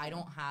anymore. Like, I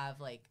don't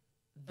have, like...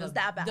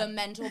 the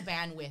mental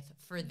bandwidth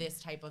for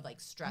this type of like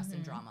stress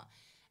and drama.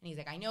 And he's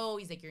like, I know.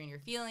 He's like, you're in your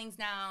feelings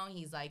now.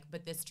 He's like,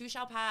 but this too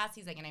shall pass.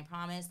 He's like, and I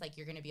promise, like,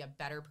 you're going to be a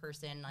better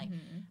person, like,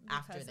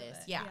 after this.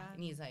 Yeah.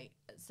 And he's like,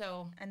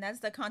 so. And that's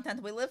the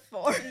content we live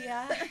for.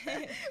 Yeah.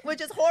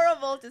 Which is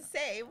horrible to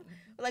say.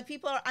 Like,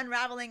 people are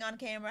unraveling on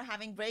camera,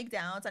 having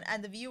breakdowns,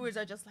 and the viewers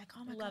are just like,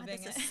 oh my God,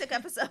 this is a sick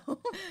episode.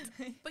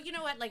 But you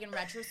know what? Like, in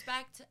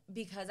retrospect,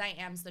 because I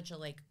am such a,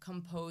 like,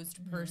 composed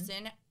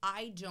person,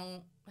 I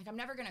don't. Like, I'm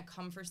never going to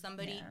come for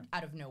somebody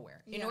out of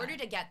nowhere. In order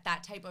to get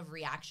that type of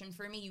reaction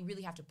for me, you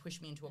really have to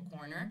push me into a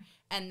corner,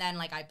 and then,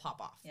 like, I pop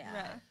off. Yeah.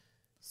 Right.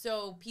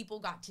 So people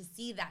got to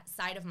see that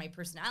side of my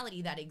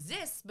personality that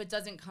exists but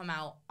doesn't come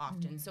out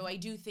often. So I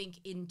do think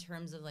in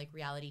terms of, like,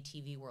 reality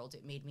TV world,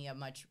 it made me a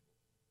much...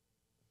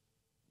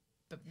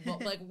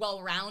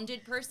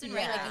 well-rounded person,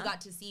 right? Like, you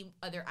got to see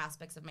other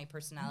aspects of my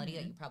personality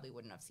that you probably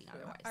wouldn't have seen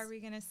otherwise. Are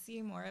we gonna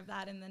see more of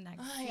that in the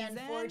next season?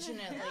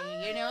 Unfortunately,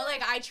 you know,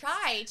 like I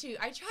try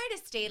to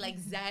stay like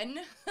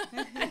zen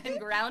and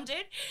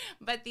grounded,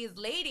 but these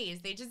ladies,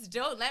 they just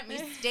don't let me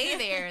stay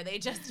there. They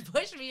just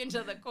push me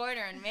into the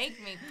corner and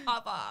make me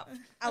pop off.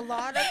 A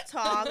lot of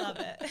talk. I love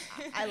it.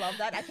 I love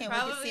that. I can't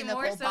wait to see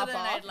Nicole pop off.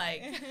 I'd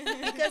like.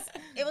 Because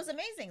it was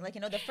amazing. Like,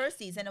 you know, the first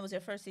season, it was your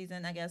first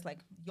season, I guess, like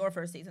your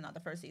first season, not the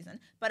first season.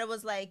 But it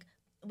was like,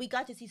 we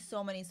got to see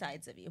so many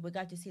sides of you. We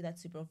got to see that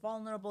super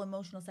vulnerable,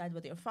 emotional side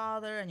with your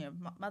father and your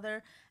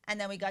mother. And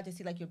then we got to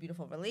see, like, your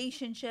beautiful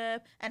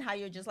relationship and how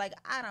you're just like,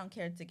 I don't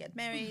care to get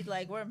married.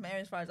 Like, we're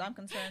married as far as I'm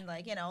concerned.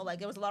 Like, you know, like,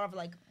 there was a lot of,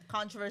 like,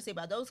 controversy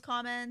about those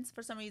comments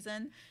for some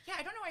reason. Yeah,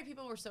 I don't know why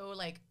people were so,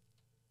 like,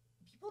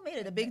 People made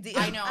it a big deal.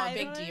 I know, I a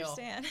big don't deal.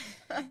 understand.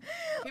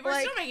 People are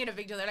still making a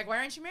big deal. They're like, why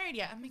aren't you married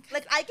yet? I'm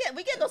like,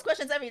 we get those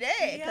questions every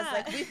day because Yeah.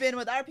 like we've been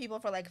with our people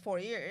for like 4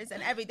 years,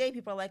 and every day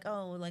people are like,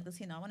 oh, like does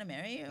he not want to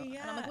marry you?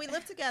 Yeah. And I'm like, we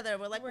live together.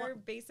 We're like, we're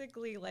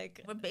basically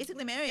like we're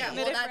basically married. Yeah,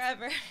 committed well,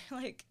 forever.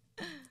 Like,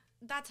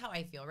 that's how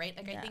I feel, right?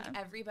 Like, I think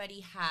Yeah. everybody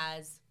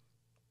has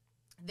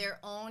their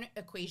own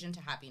equation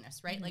to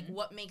happiness, right? Like,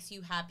 what makes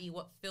you happy?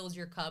 What fills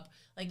your cup?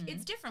 Like,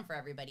 it's different for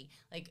everybody.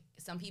 Like,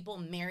 some people,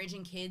 marriage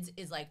and kids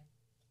is like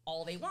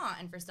all they want.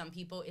 And for some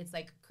people, it's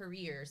like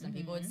career. Some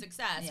people, it's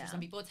success. Yeah. For some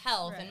people, it's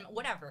health Right. and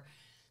whatever.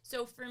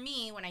 So for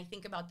me, when I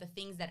think about the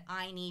things that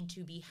I need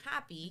to be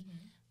happy,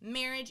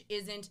 marriage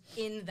isn't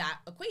in that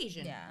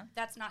equation. Yeah.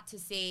 That's not to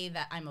say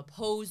that I'm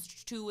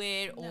opposed to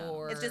it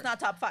or It's just not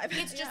top 5.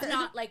 it's just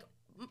not like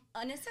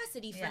a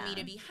necessity for me Yeah.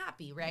 to be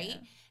happy, right?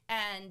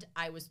 And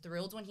I was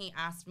thrilled when he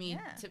asked me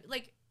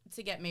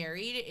to get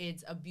married.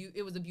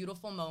 It was a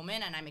beautiful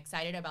moment, and I'm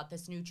excited about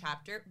this new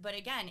chapter. But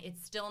again,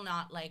 it's still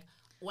not like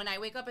when I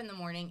wake up in the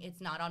morning, it's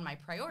not on my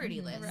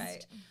priority list.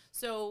 Right.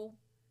 So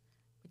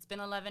it's been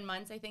 11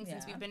 months, I think,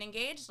 since we've been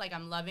engaged. Like,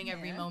 I'm loving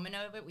every moment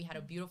of it. We had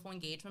a beautiful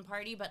engagement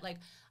party, but like,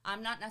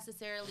 I'm not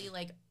necessarily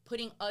like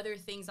putting other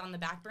things on the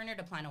back burner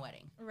to plan a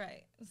wedding.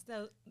 right.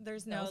 So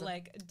there's no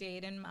like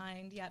date in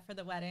mind yet for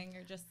the wedding.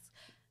 You're just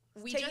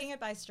taking it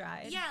by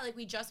stride. Yeah, like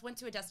we just went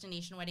to a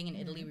destination wedding in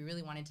Italy. We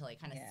really wanted to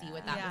like kind of see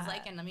what that was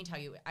like. And let me tell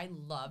you, I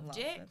loved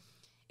it.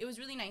 It was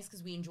really nice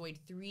because we enjoyed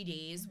 3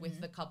 days with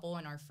the couple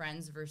and our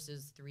friends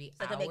versus 3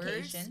 hours. Like a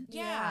vacation.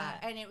 Yeah.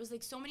 And it was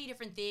like so many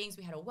different things.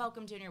 We had a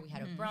welcome dinner. We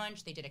had a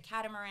brunch. They did a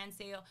catamaran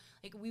sail.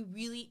 Like, we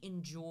really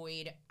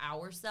enjoyed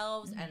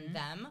ourselves and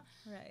them.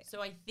 Right.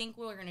 So I think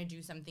we're going to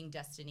do something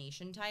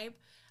destination type.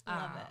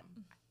 Love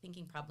it.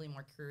 Thinking probably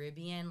more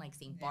Caribbean, like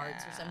St.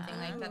 Bart's or something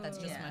like that. That's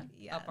just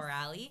up our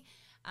alley.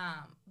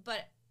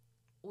 But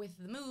with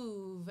the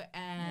move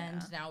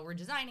and now we're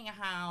designing a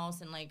house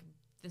and like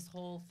this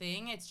whole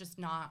thing, it's just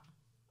not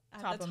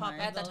At the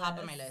top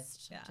of my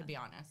list, to be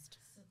honest.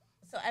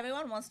 So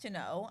everyone wants to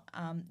know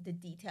the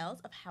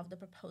details of how the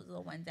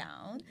proposal went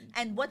down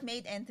and what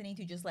made Anthony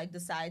to just like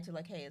decide to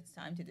like, hey, it's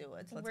time to do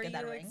it. So let's get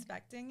that ring. Were you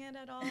expecting it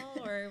at all,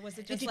 or was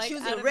it just Did you like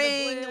choose out a of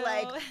ring? the blue?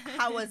 Like,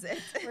 how was it?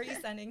 Were you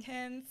sending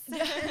hints?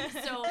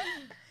 So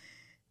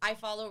I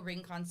follow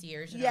Ring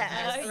Concierge.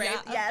 Yes, right?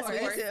 Yeah, yes,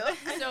 me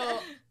too. So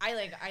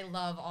I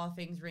love all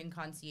things Ring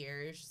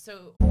Concierge.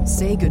 So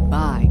Say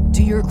goodbye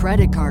to your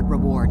credit card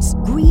rewards.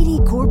 Greedy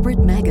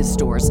corporate mega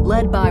stores,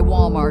 led by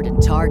Walmart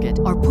and Target,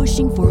 are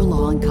pushing for a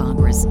law in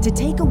Congress to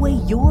take away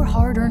your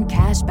hard-earned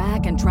cash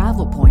back and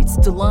travel points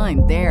to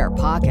line their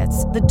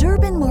pockets. The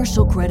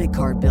Durbin-Marshall credit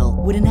card bill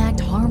would enact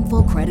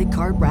harmful credit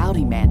card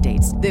routing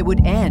mandates that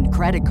would end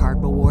credit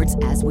card rewards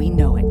as we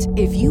know it.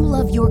 If you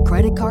love your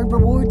credit card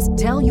rewards,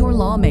 tell your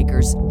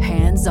lawmakers,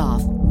 hands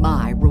off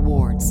my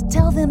rewards.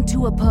 Tell them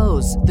to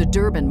oppose the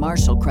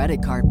Durbin-Marshall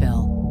credit card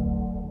bill.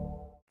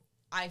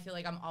 I feel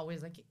like I'm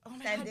always like, oh my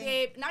God, Sending.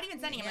 babe. Not even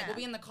sending. I'm like, Yeah. we'll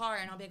be in the car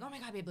and I'll be like, oh my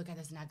God, babe, look at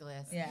this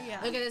necklace. Yeah.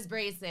 Look at this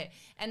bracelet.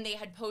 And they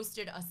had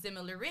posted a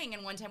similar ring.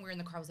 And one time we were in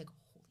the car, I was like,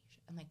 holy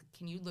shit. I'm like,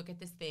 can you look at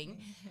this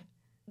thing?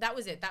 That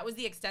was it. That was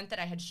the extent that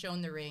I had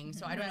shown the ring.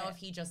 So I don't know if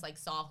he just like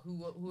saw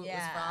who it was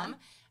from.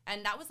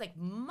 And that was like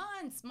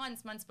months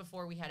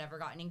before we had ever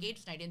gotten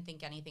engaged. And I didn't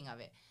think anything of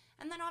it.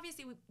 And then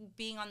obviously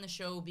being on the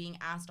show, being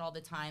asked all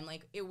the time,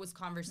 like it was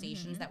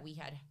conversations that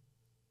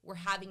we're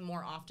having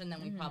more often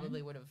than we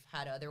probably would have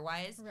had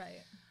otherwise.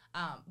 Right.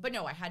 But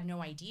no, I had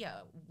no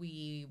idea.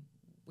 We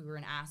were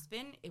in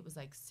Aspen. It was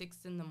like 6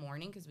 a.m.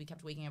 because we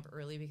kept waking up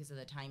early because of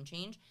the time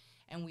change.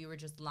 And we were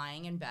just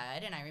lying in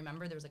bed. And I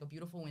remember there was like a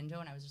beautiful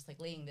window and I was just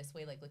like laying this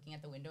way, like looking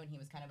at the window, and he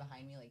was kind of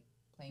behind me, like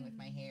playing with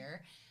my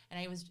hair.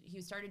 And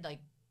he started like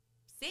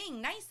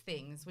saying nice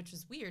things, which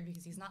was weird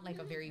because he's not like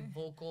a very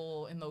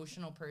vocal,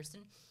 emotional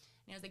person.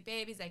 And I was like,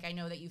 babe, he's like, I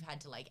know that you've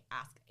had to like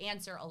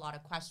answer a lot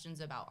of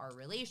questions about our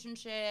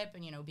relationship,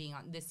 and you know, being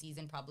on this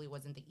season probably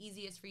wasn't the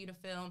easiest for you to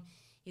film.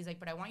 He's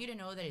like, but I want you to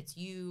know that it's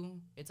you.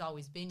 It's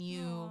always been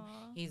you.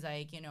 Aww. He's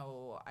like, you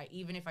know,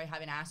 even if I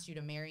haven't asked you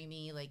to marry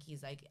me, like,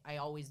 he's like, I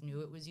always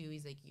knew it was you.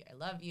 He's like, I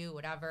love you,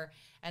 whatever.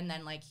 And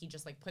then, like, he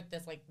just, like, put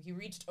this, like, he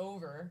reached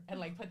over and,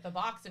 like, put the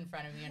box in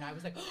front of me. And I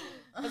was like,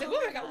 oh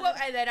my God, whoa.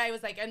 And then I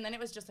was like, and then it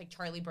was just, like,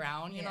 Charlie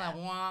Brown, you know, like,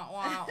 wah,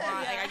 wah, wah.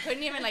 Like, I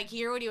couldn't even, like,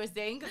 hear what he was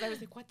saying because I was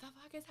like, what the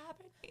fuck is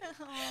happening?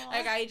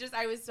 Like,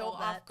 I was so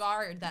off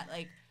guard that,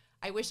 like,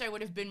 I wish I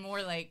would have been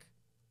more, like,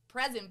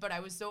 present, but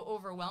I was so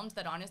overwhelmed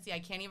that honestly I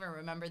can't even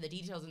remember the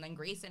details. And then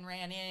Grayson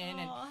ran in and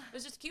it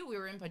was just cute. We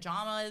were in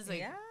pajamas,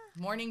 like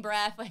morning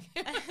breath, like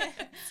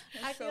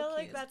I feel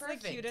like that's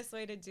perfect. the cutest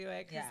way to do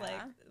it, because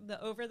like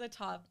the over the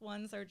top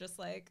ones are just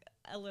like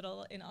a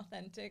little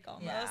inauthentic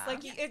almost. Like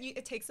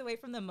it takes away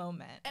from the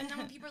moment. And then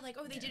when people are like,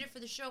 oh, they did it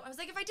for the show, I was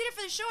like, if I did it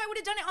for the show, I would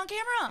have done it on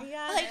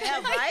camera. Like,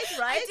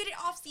 right. I did it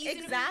off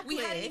season. Exactly.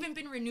 We hadn't even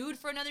been renewed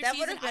for another that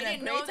season. That would have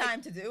been a great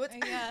time to do it.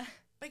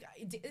 Like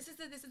this is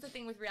the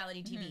thing with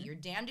reality TV. You're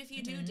damned if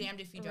you do, damned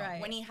if you don't. Right.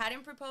 When he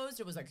hadn't proposed,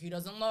 it was like he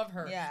doesn't love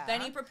her. Yeah.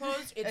 Then he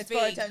proposed, it's fake.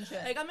 For attention.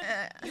 Like I'm like,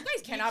 you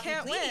guys cannot be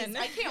pleased.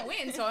 I can't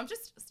win, so I'm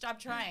just stop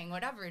trying.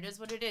 Whatever it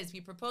is, what it is.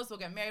 We propose, we'll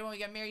get married. When we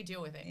get married,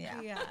 deal with it.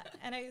 Yeah.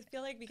 And I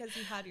feel like because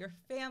you had your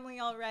family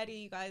already,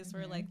 you guys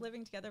were like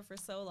living together for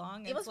so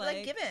long. It was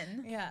like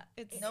given. Yeah.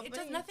 It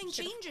does nothing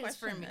changes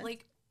for me.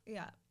 Like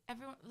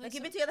everyone. Like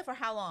you've been together for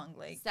how long?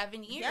 Like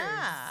 7 years.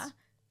 Yeah.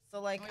 So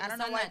like I don't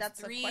know why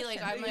that's 3.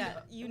 Like I'm like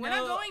we're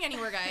not going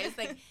anywhere, guys.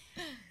 Like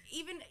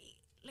even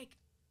like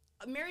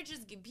marriages,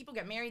 people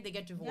get married, they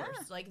get divorced.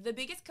 Yeah. Like the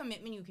biggest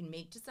commitment you can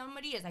make to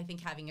somebody is I think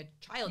having a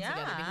child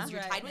together because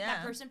you're tied with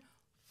that person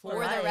for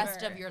the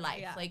rest of your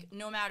life. Yeah. Like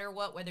no matter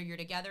what, whether you're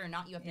together or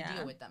not, you have to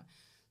deal with them.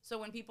 So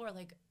when people are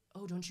like,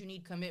 oh, don't you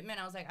need commitment?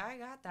 I was like, I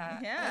got that.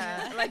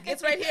 Yeah. Like,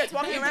 it's right here. It's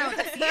walking around.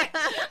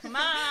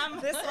 Mom,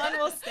 this one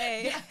will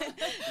stay.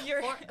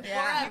 Forever.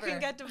 You can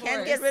get divorced.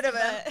 Can't get rid of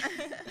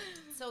it.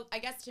 So I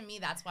guess to me,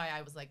 that's why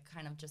I was like,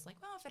 kind of just like,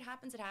 well, if it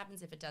happens, it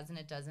happens. If it doesn't,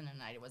 it doesn't.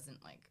 And I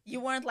wasn't like. You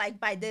weren't like,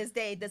 by this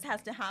date, this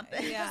has to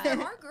happen. Yeah. There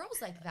are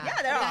girls like that.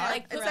 Yeah, there are.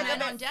 Like, put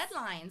men on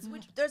deadlines.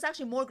 Which there's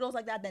actually more girls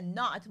like that than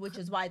not, which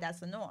is why that's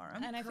the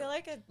norm. And I feel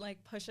like it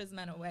like pushes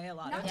men away a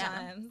lot of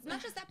times.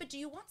 Not just that, but do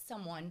you want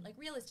someone, like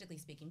realistically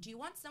speaking, do you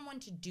want someone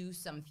to do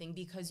something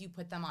because you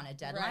put them on a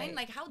deadline? Right.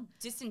 Like how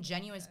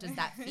disingenuous does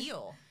that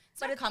feel? It's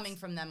not coming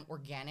from them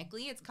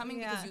organically. It's coming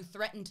because you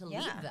threaten to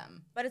leave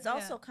them. But it's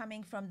also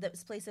coming from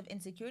this place of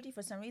insecurity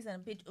for some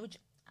reason, which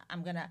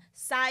I'm going to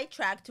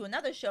sidetrack to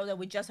another show that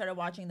we just started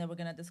watching that we're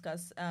going to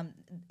discuss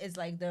is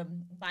like the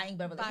Buying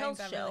Beverly Hills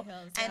show.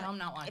 And I'm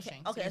not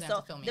watching.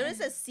 So there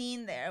is a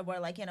scene there where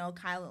like, you know,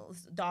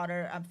 Kyle's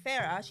daughter,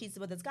 Farrah, she's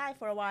with this guy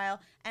for a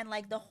while. And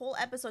like the whole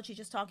episode, she's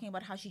just talking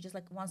about how she just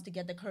like wants to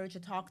get the courage to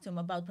talk to him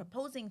about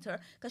proposing to her.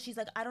 Because she's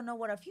like, I don't know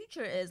what our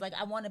future is. Like,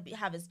 I want to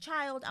have his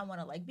child. I want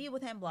to like be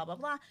with him, blah, blah,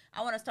 blah.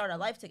 I want to start a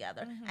life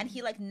together. And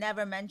he like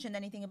never mentioned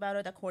anything about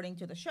it according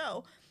to the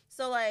show.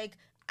 So like,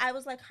 I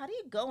was like, how do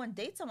you go and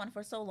date someone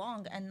for so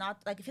long and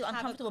not like feel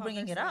uncomfortable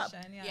bringing it up?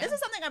 Yeah. This is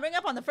something I bring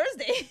up on the first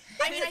date.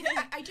 I mean,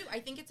 I do. I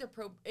think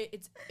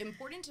it's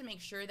important to make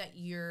sure that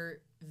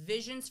your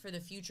visions for the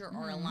future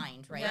are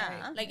aligned, right?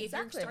 Yeah, like if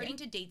you're starting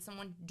to date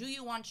someone, do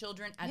you want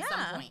children at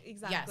some point?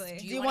 Exactly.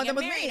 Yes. Do you want to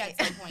get married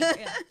at some point?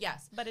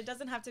 Yes. But it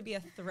doesn't have to be a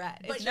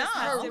threat. But it just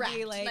has to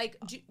be like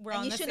we're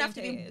on the same page. And you shouldn't have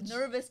to be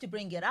nervous to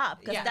bring it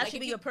up because that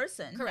should be your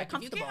person. Correct.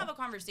 If you can't have a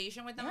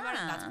conversation with them about it,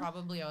 that's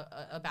probably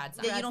a bad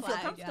sign. That you don't feel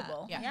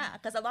comfortable. Yeah.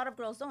 Because a lot of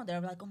girls don't. They're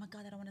like, oh my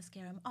God, I don't want to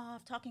scare him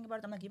off talking about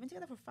it. I'm like, you've been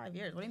together for 5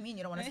 years. What do you mean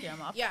you don't want to scare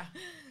him off? Yeah.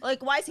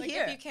 Like, why is he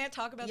here? If you can't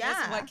talk about this,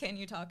 what can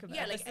you talk about?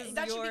 Yeah, like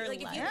that should be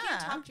like if you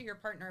can't talk to your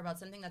partner about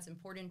something that's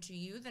important to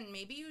you, then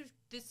maybe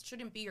this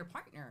shouldn't be your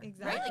partner.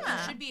 Exactly. Right? Like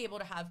you should be able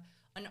to have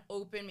an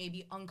open,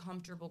 maybe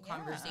uncomfortable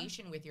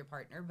conversation with your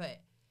partner,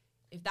 but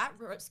if that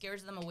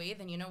scares them away,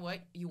 then you know what?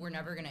 You were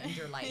never going to end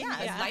your life.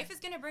 Because life is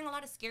going to bring a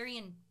lot of scary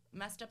and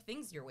messed up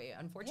things your way.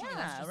 Unfortunately,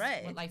 that's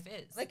just what life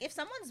is. Like if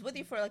someone's with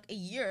you for like a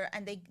year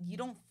and you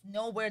don't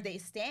know where they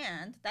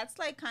stand, that's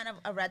like kind of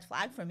a red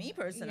flag for me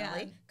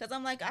personally. Because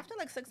I'm like, after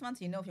like 6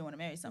 months, you know if you want to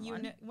marry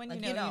someone. When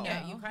like, you know.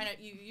 Yeah, you kind of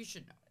you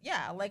should know.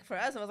 Yeah, like for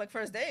us, it was like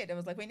first date. It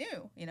was like we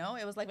knew, you know.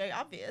 It was like very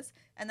obvious.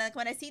 And then like,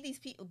 when I see these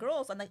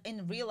girls and like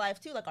in real life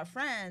too, like our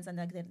friends, and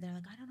like they're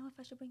like, I don't know if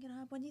I should bring it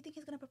up. When do you think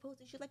he's gonna propose?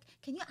 And she's like,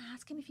 can you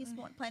ask him if he's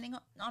planning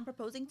on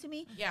proposing to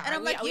me? Yeah, and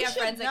I'm like, we have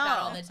friends like that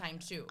all the time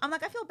too. I'm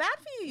like, I feel bad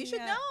for you. You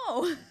should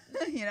know.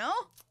 You know?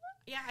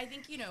 Yeah, I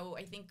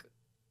think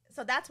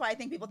so that's why I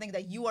think people think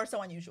that you are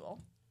so unusual.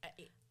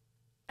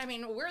 I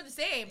mean, we're the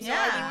same. So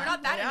I mean, we're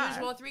not that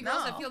unusual. 3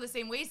 girls that feel the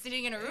same way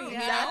sitting in a room.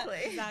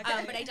 Exactly. You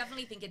know? But I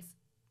definitely think it's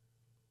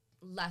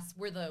less.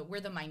 We're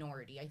the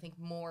minority. I think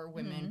more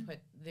women put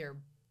their,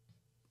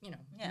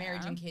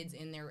 marriage and kids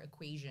in their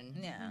equation.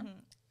 Yeah. Mm-hmm.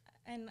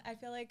 And I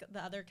feel like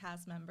the other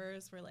cast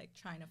members were like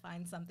trying to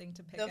find something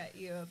to pick at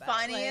you about.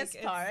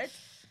 Funniest part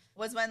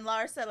was when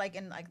Larsa, like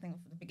in I think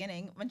the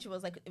beginning, when she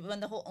was like when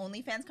the whole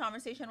OnlyFans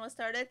conversation was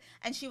started,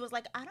 and she was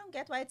like, I don't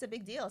get why it's a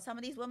big deal. Some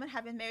of these women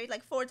have been married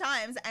like 4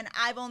 times, and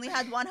I've only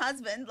had one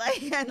husband,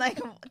 like and like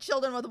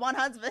children with one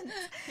husband,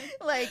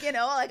 like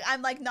like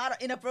I'm like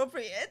not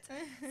inappropriate.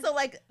 So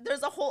like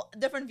there's a whole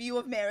different view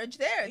of marriage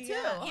there too,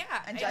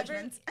 and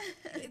judgments.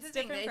 It's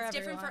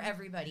different for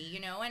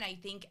everybody, and I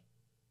think.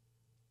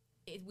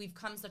 We've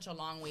come such a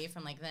long way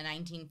from like the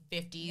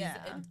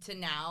 1950s to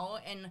now,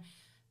 and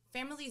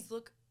families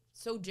look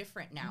so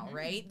different now,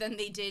 right, than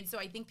they did. So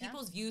I think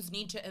people's views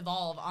need to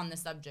evolve on the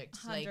subject.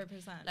 100%.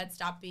 Like, let's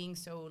stop being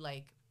so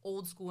like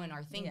old school in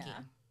our thinking. Yeah.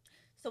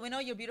 So we know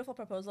your beautiful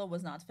proposal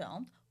was not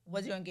filmed.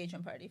 Was your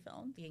engagement party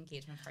filmed? The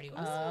engagement party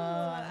was.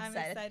 I'm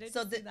excited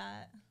to see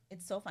that.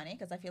 it's so funny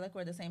because I feel like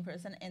we're the same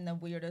person in the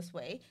weirdest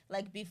way.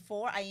 Like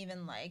before I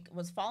even like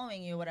was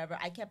following you or whatever,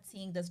 I kept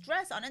seeing this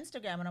dress on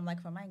Instagram and I'm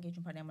like, for my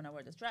engagement party, I'm gonna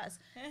wear this dress.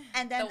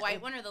 And then the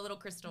white one or the little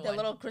crystal the one?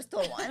 little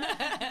crystal one.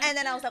 And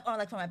then I was like, oh,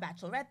 like for my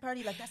bachelorette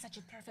party, like that's such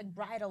a perfect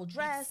bridal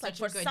dress, It's like such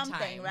for a good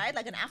something, time. right?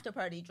 Like an after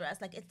party dress.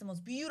 Like it's the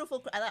most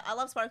beautiful. I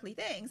love sparkly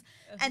things.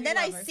 We And then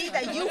I love our see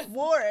that you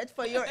wore it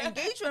for your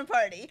engagement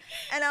party,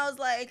 and I was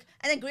like,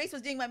 and then Grace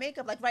was doing my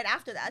makeup like right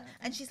after that,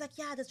 and she's like,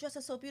 yeah, this dress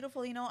is so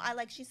beautiful. You know,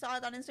 she saw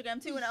it on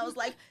Instagram too, and I was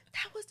like,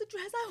 that was the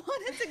dress I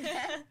wanted to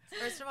get.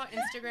 First of all,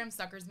 Instagram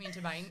suckers me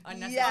into buying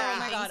unnecessary Yeah. Oh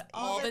my things God,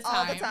 all the all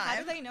time. the time. How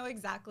do they know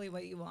exactly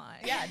what you want?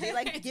 Yeah, they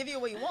like give you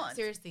what you want.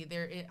 Seriously,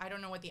 I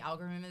don't know what the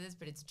algorithm is,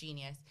 but it's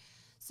genius.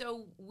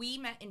 So we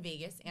met in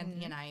Vegas.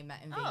 Anthony and I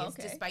met in Vegas,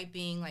 okay. despite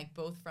being like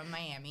both from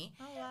Miami.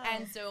 Oh, wow.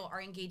 And so our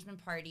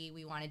engagement party,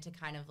 we wanted to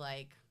kind of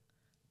like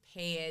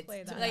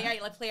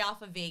play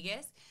off of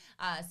Vegas.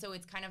 So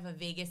it's kind of a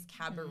Vegas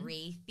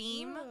cabaret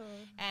theme. Ooh.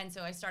 And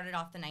so I started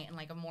off the night in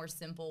like a more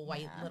simple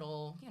white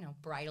little,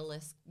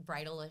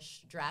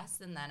 bridalish dress.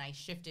 And then I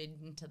shifted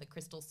into the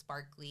crystal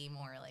sparkly,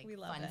 more like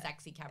fun,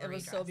 sexy cabaret It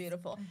was dress. so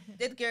beautiful.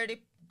 Did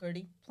Gertie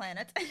plan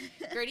it?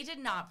 Gertie did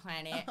not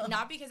plan it.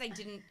 Not because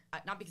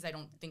I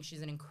don't think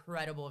she's an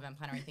incredible event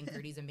planner. I think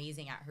Gertie's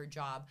amazing at her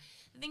job.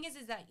 The thing is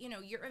that,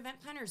 your event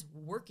planner's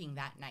working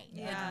that night.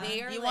 Yeah. Like,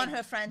 they are, You want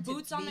her friend to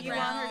boots on the be You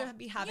ground. want her to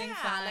be having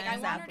fun. Like I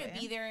want her to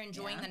Exactly. be there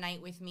enjoying Yeah. the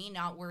night with me,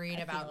 not worried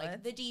I about feel like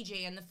it. the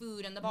DJ and the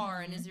food and the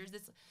bar and is there's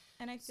this.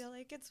 And I feel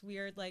like it's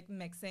weird, like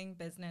mixing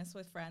business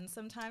with friends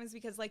sometimes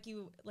because,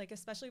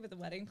 especially with the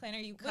wedding planner,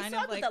 you kind saw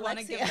of it with like want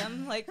to give Alexia.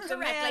 them like Correct. Like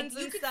demands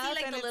you and could stuff, see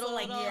like and the it's little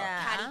a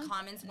Yeah. catty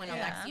comments when Yeah.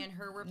 Alexia and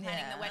her were planning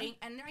Yeah. the wedding,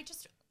 and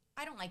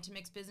I don't like to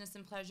mix business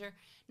and pleasure.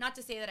 Not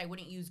to say that I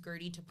wouldn't use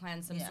Gertie to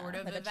plan some sort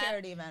of like event, a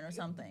charity event or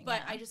something.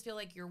 but yeah. I just feel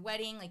like your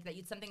wedding, like that,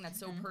 it's something that's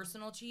so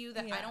personal to you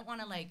that I Yeah. don't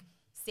want to like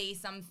say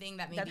something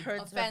that maybe That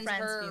hurts the offends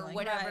friend's her or feeling.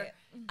 whatever. Right.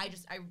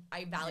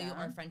 I value Yeah.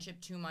 our friendship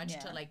too much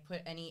to Yeah. like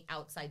put any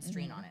outside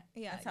strain on it.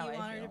 Yeah, That's how you I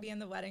want her to feel. be in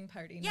the wedding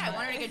party. Yeah, I not-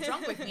 want her to get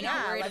drunk with me, yeah,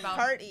 not worried like about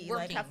party,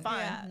 working. like have fun,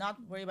 Yeah.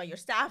 not worry about your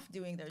staff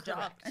doing their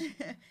job.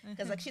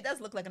 Because like she does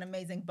look like an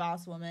amazing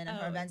boss woman, and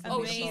her Oh, events. Oh,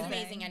 look she's beautiful.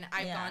 amazing, and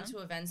I've Yeah. gone to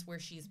events where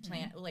she's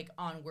like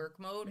on work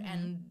mode,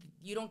 and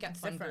you don't get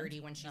fun different. Gertie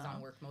when she's No. on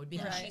work mode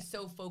because Right. she's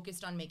so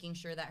focused on making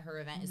sure that her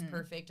event is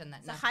perfect and that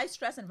It's a high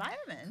stress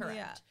environment.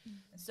 Correct. Yeah.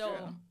 So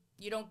true.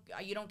 you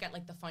don't get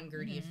like the fun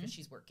Gertie if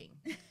she's working.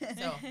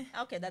 So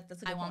Okay, that's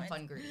a good I want point.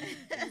 fun Gertie.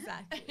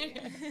 Exactly.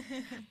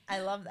 I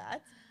love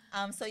that.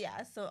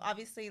 So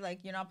obviously like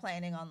you're not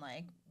planning on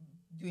like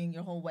doing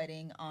your whole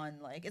wedding on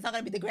like it's not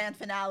gonna be the grand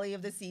finale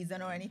of the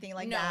season or anything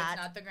like no, that.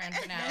 it's not the grand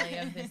finale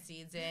of this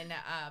season.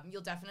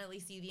 You'll definitely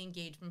see the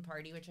engagement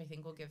party, which I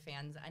think will give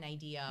fans an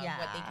idea of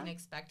what they Yeah. can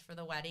expect for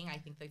the wedding. I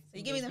think the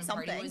you're giving them engagement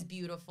party something. was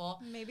beautiful.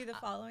 Maybe the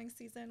following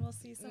season we'll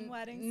see some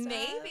wedding stuff.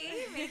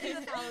 Maybe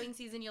the following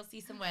season you'll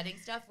see some wedding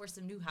stuff or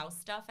some new house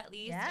stuff at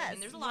least. I Yes. mean,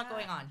 there's a lot Yeah.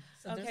 going on.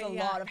 So there's a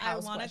lot of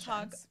house I want to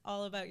talk questions.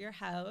 all about your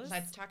house.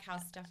 Let's talk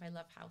house stuff. I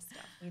love house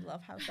stuff. We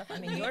love house stuff. I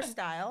mean, your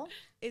style.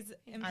 Is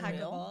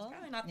impeccable.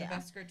 Probably not the Yeah.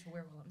 best skirt to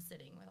wear while I'm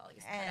sitting with all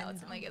these And,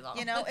 cutouts. I'm like, it's all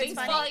you know, it's things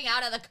funny. falling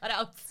out of the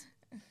cutouts.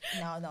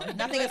 No,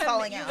 nothing is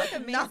falling You out.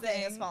 look Nothing is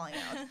amazing. falling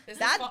out. This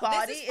That is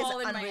body this is fall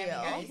in unreal.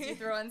 Miami, guys. You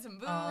throw on some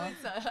boots,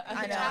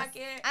 I a know.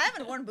 jacket. I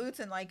haven't worn boots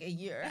in like a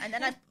year, and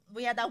then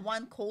we had that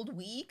one cold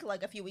week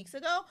like a few weeks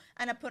ago,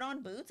 and I put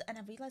on boots, and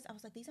I realized I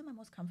was like, these are my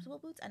most comfortable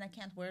boots, and I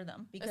can't wear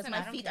them because Listen, I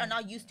my don't feet care. are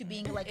not used to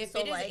being like If so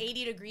it is like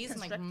 80 degrees, I'm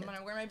like, I'm constricted.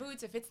 gonna wear my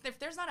boots. If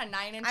there's not a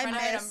 9 in I front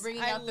of it, miss- I'm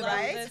bringing I out the love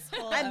right? boots. this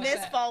whole I miss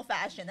outfit. fall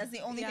fashion. That's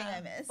the only thing Yeah.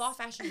 I miss. Fall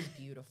fashion is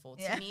beautiful.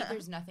 Yeah. To me,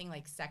 there's nothing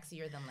like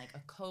sexier than like a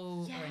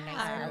coat or a nice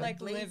Yeah. pair I'm of like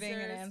living in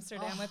blazers.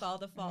 Amsterdam with all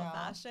the fall no.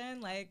 fashion.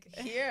 Like,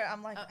 Here,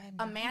 I'm like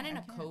A man in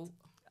a can't. coat.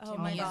 oh to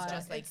my me God. is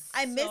just like it's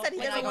I miss that he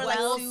and doesn't like wear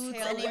well like suits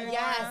tailored. anymore.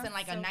 Yes, and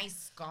like a So- nice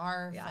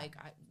scarf. Yeah. Like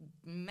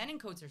men in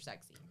coats are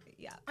sexy.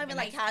 yeah. I mean, a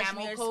like nice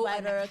camel cashmere coat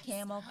and sweater, a-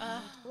 camel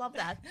coat. Love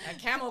that. A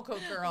camel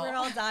coat girl. We're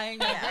all dying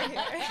over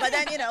here. But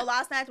then,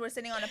 last night we're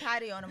sitting on a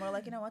patio and we're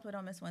like, you know what? We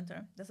don't miss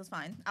winter. This is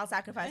fine. I'll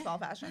sacrifice fall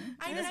fashion.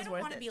 I mean, This I is don't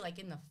worth want to it. be like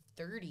in the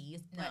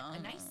 30s, but No. a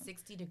nice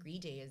 60-degree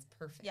day is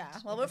perfect. Yeah.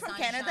 Well, With we're the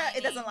from sun Canada.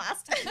 It doesn't shining.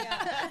 last.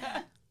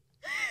 Yeah.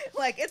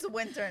 Like, it's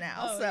winter now.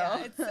 Oh, so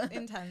yeah, it's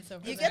intense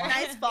over You there. get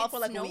nice fall It's for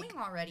like a snowing week.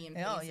 already in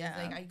Oh, places. yeah.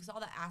 Like I saw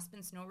the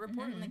Aspen snow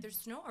report, and like there's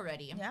snow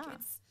already. I'm like, Yeah.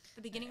 it's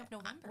the beginning of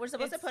November. We're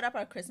supposed to It's- put up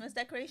our Christmas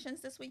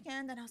decorations this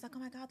weekend. And I was like, oh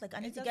my God, like I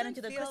need to get doesn't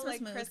into the feel Christmas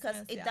like mood because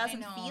Christmas, it yeah. doesn't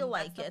I know, feel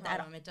that's like the it at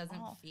problem. It doesn't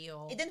all.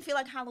 feel. It didn't feel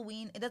like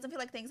Halloween. It doesn't feel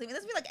like Thanksgiving. It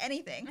doesn't feel like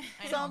anything.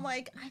 I So know. I'm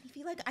like, I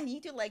feel like I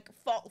need to like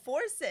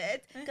force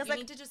it because You like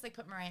need to just like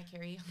put Mariah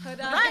Carey. Put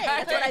Right,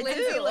 that's what I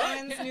Lindsay do.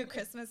 Lohan's new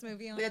Christmas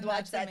movie on. We had and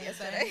watched that's that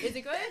amazing. yesterday. Is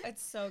it good?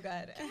 It's so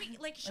good. Can we,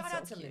 like shout so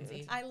out to cute.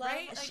 Lindsay. I love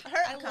right? Like, her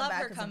I love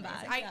comeback her is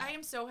comeback. amazing. I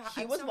am so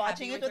happy. He was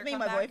watching it with me,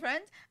 my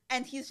boyfriend,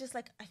 And he's just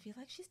like, I feel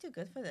like she's too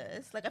good for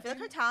this. Like, I feel like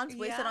her talent's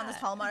wasted on this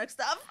Hallmark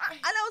stuff. And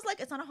I was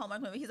like, it's not a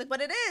Hallmark movie. He's like, but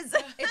it is.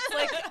 It's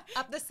like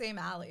up the same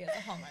alley as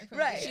a Hallmark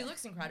movie. Right. She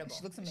looks incredible.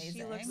 She looks amazing.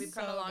 She looks We've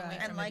come a long way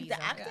and from like Ibiza.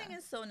 the acting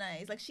is so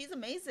nice. Like, she's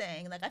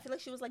amazing. Like, I feel like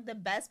she was like the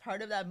best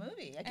part of that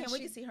movie. I can't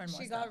wait to see her in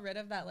more She stuff. got rid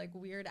of that like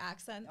weird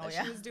accent that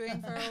yeah. she was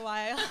doing for a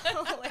while.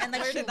 Like, And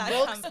like, where she did that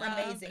looks come from?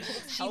 amazing. She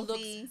looks She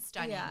healthy. looks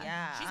stunning.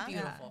 Yeah. She's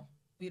beautiful.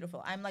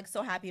 Beautiful. I'm like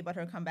so happy about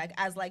her comeback.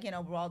 As like, you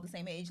know, we're all the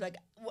same age. Like,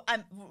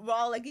 we're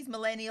all like these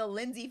millennial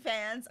Lindsay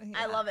fans. Yeah.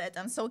 I love it.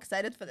 I'm so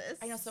excited for this.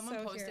 I know someone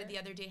So posted here. the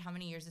other day how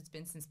many years it's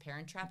been since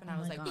Parent Trap, and Oh I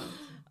was my like, God.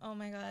 Oh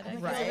my god.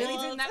 Right. I it's feel really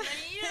old. been that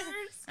many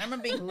years. I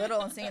remember being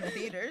little and seeing it in the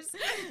theaters.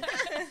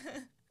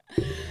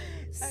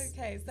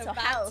 Okay, so So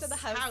back to the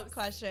house. house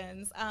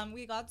questions.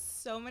 We got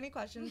so many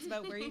questions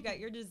about where you get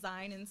your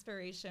design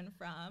inspiration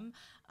from.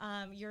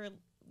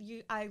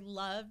 I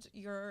loved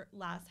your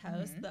last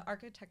house, the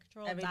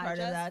architectural Every part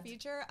of digest that.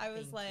 feature. I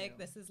was Thank like, you.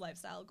 this is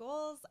lifestyle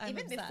goals. I'm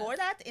Even obsessed. before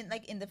that,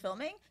 in the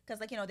filming, because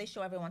like, you know, they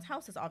show everyone's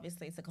houses.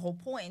 Obviously, it's like a whole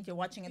point. You're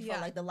watching it for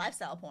like the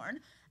lifestyle porn.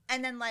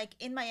 And then like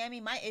in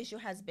Miami, my issue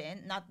has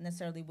been not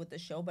necessarily with the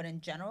show, but in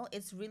general,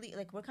 it's really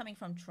like we're coming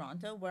from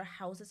Toronto, where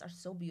houses are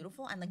so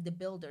beautiful and like the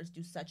builders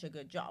do such a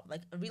good job.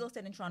 Like real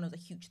estate in Toronto is a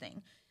huge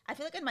thing. I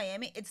feel like in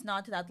Miami, it's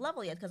not to that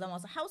level yet because I'm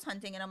also house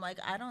hunting and I'm like,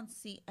 I don't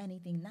see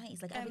anything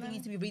nice. Like everything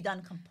needs to be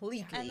redone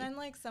completely. And then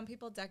like some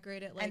people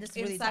decorate it And like it's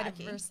really inside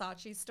tacky. a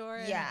Versace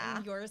store. Yeah.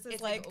 And yours is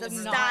It's like like the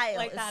over- not style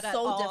like is that so at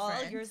all.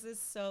 different. Yours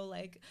is so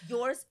like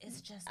Yours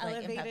is just like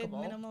elevated, impeccable.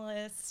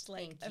 minimalist,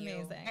 like Thank you.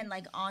 amazing. And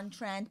like on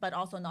trend, but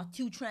also not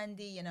too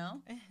trendy, you know?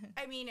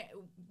 I mean,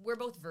 we're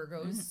both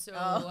Virgos,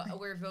 so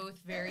we're both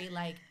very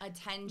like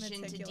attention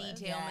to Meticulous.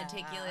 detail, Yeah.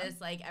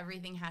 meticulous. Like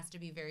everything has to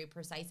be very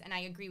precise. And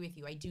I agree with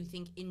you. I do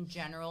think in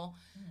general,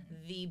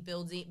 the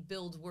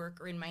build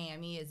work in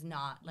Miami is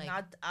not like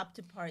Not up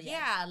to par yet.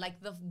 yeah, like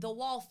the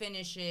wall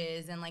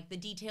finishes and like the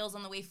details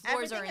on the way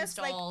floors Everything are is,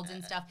 like, installed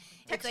and stuff.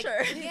 texture.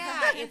 It's like,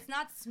 yeah, it's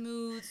not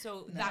smooth.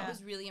 So that Yeah.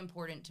 was really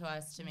important to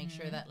us to make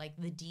sure that like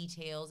the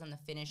details and the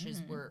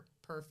finishes were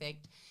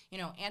perfect. You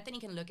know, Anthony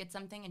can look at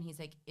something and he's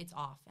like, it's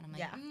off. And I'm like,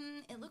 Yeah.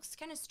 it looks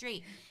kind of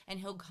straight. And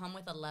he'll come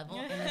with a level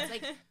and it's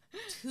like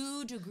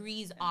 2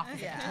 degrees off.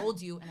 He's like, I Yeah.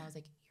 told you. And I was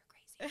like,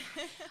 you're crazy.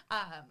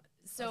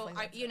 So like,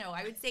 I, that's you know,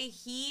 I would say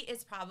he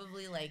is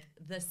probably like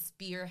the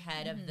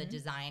spearhead of the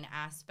design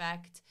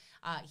aspect.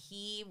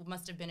 He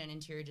must have been an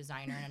interior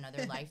designer in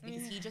another life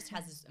because he just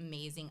has this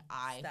amazing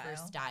eye for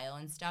style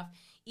and stuff.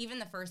 Even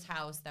the first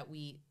house that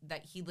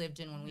he lived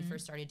in when we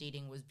first started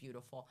dating was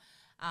beautiful.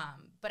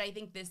 But I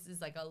think this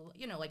is like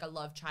a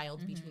love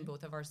child between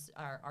both of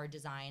our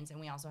designs. And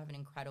we also have an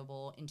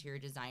incredible interior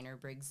designer,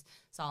 Briggs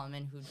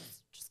Solomon,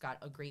 who's just got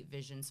a great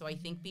vision. So I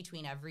think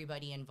between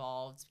everybody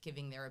involved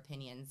giving their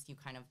opinions, you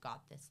kind of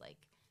got this like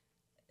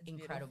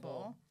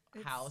incredible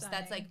house.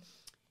 That's like,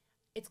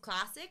 it's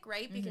classic,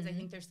 right? Because I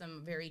think there's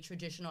some very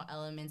traditional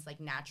elements like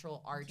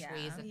natural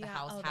archways that the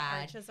house the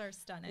had. arches are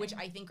stunning. Which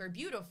I think are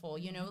beautiful,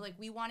 you know, like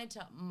we wanted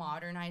to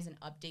modernize and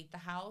update the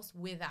house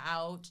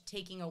without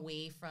taking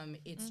away from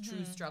its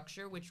true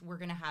structure, which we're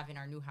going to have in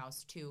our new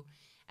house too.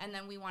 And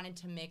then we wanted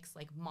to mix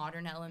like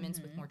modern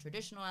elements with more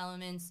traditional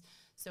elements.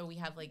 So we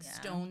have like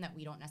stone that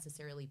we don't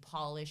necessarily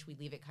polish. We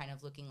leave it kind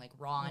of looking like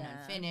raw and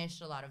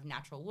unfinished, a lot of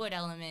natural wood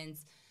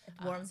elements. It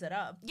warms it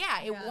up.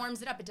 Yeah, it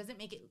warms it up. It doesn't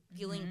make it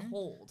feeling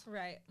cold.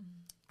 right.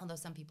 Although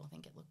some people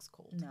think it looks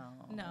cold.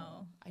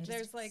 No. I just,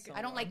 There's like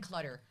I don't like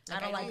clutter. I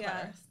don't like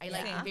clutter. I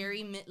like Yeah.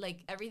 very like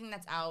everything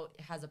that's out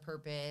has a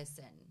purpose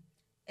and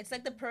It's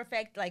like the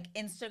perfect like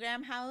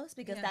Instagram house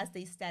because Yeah. that's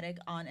the aesthetic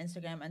on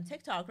Instagram and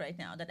TikTok right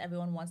now, that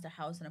everyone wants their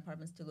house and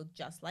apartments to look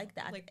just like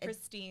that. like It's-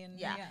 pristine.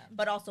 yeah,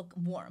 but also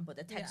warm with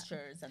the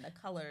textures and the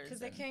colors.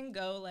 Because it and- can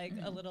go like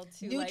a little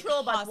too Neutral,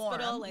 like but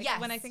hospital. warm. Like Yes.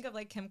 when I think of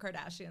like Kim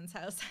Kardashian's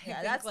house, I Yeah,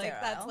 think that's like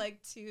that's sterile.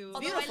 like too Although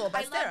Beautiful,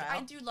 but sterile.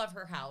 I do love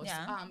her house.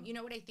 Yeah. You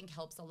know what I think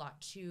helps a lot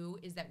too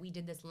is that we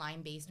did this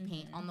lime-based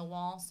paint on the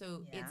wall,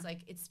 so Yeah. it's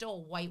like it's still a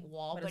white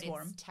wall, But but it's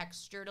warm.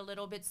 textured a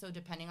little bit. So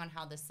depending on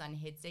how the sun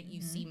hits it,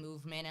 you see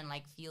movement and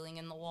like feeling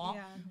in the wall,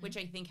 Yeah. which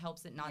I think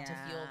helps it not to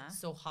feel Yeah.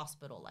 so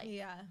hospital-like.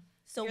 Yeah.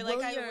 So You're will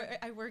like, your-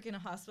 I work in a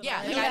hospital. Yeah,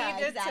 I like, don't yeah,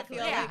 need it exactly.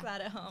 to feel Yeah. like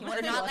that at home. You wanna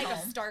Or feel not at like a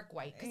home. stark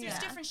white, because Yeah.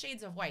 there's different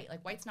shades of white.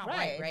 Like white's not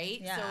Right, white, right?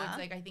 So yeah. it's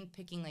like I think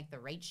picking like the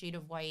right shade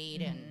of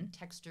white and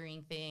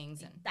texturing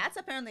things and. That's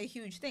apparently a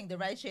huge thing, the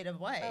right shade of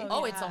white.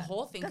 Oh, it's a Yeah.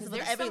 whole thing because 'Cause with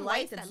there's every some light,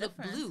 whites that it's look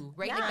different. blue,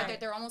 right? Yeah. Like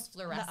they're almost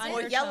fluorescent. The Or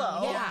undertone.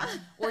 yellow. Yeah,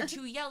 or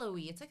too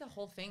yellowy. It's like a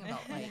whole thing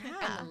about like,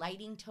 Yeah. and the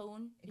lighting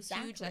tone is huge.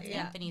 That's Exactly.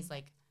 Yeah. Anthony's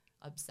like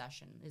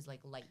obsession is like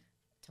light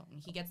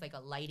tone. He gets like a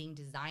lighting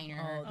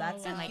designer. Oh,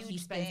 that's and a like he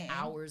huge spends thing.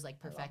 hours like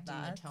I love perfecting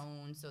the that.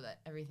 tone so that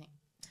everything.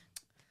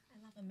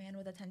 I love a man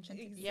with attention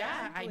to detail.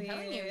 Yeah, I'm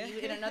telling you,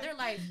 Exactly. in another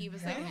life he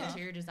was like an Yeah.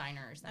 interior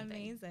designer or something.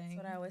 Amazing. That's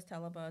what I always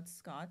tell about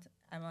Scott.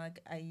 I'm like,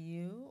 are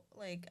you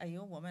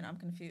a woman? I'm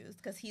confused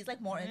because he's like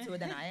more into it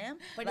than I am.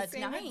 But like, it's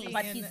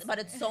nice. But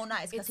it's so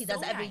nice because It's he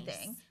does so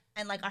everything. nice.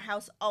 And like our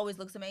house always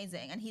looks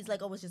amazing, and he's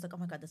like always just like, oh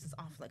my god, this is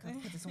off. Like,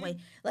 let's put this away.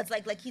 Let's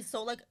like he's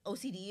so like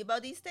OCD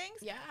about these things.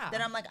 Yeah.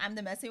 That I'm like, I'm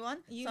the messy one.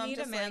 You so need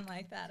I'm a just man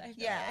like that. I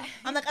feel yeah. like.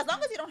 I'm like, as long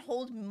as you don't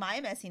hold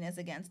my messiness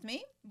against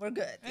me, we're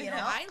good. You know.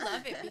 I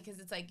love it because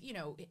it's like, you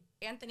know,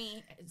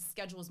 Anthony's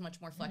schedule is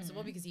much more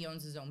flexible because he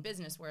owns his own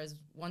business. Whereas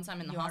once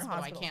I'm in the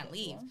hospital, I can't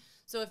leave.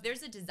 So if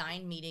there's a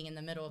design meeting in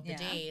the middle of the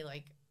day,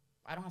 like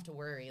I don't have to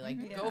worry.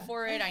 Like go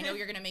for it. I know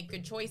you're gonna make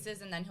good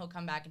choices, and then he'll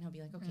come back and he'll be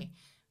like, okay.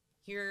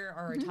 Here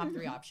are our top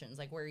 3 options.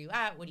 Like, where are you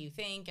at? What do you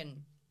think?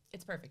 And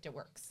it's perfect. It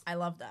works. I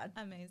love that.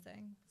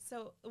 Amazing.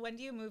 So when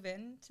do you move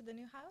into the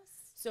new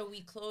house? So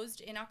we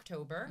closed in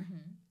October.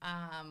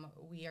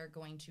 We are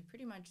going to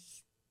pretty much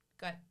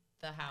gut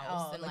the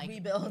house and like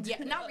rebuild.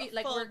 Yeah, not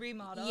like full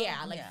remodel.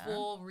 Yeah, like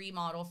full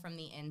remodel from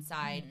the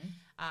inside.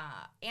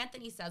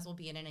 Anthony says we'll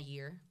be in a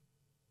year.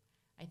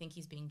 I think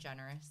he's being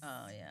generous.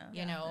 Oh yeah.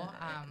 You know,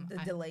 the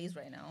delays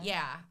right now.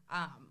 Yeah.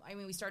 I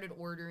mean, we started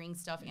ordering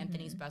stuff.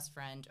 Anthony's best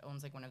friend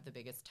owns like one of the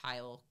biggest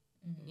tile,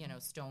 you know,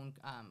 stone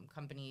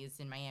companies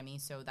in Miami.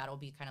 So that'll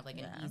be kind of like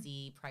an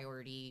easy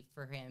priority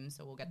for him.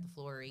 So we'll get the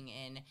flooring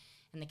in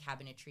and the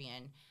cabinetry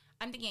in.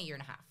 I'm thinking a year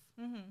and a half.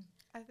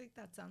 I think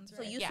that sounds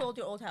So right. you sold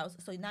your old house.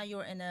 So now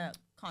you're in a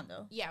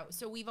condo. Yeah.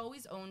 So we've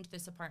always owned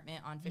this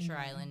apartment on Fisher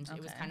Island. Okay.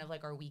 It was kind of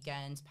like our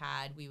weekend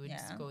pad. We would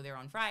just go there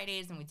on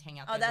Fridays and we'd hang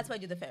out Oh, there. that's why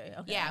you do the ferry.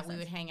 Okay. Yeah, we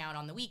would hang out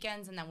on the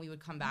weekends and then we would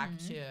come back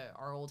to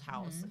our old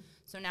house.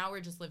 So now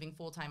we're just living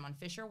full time on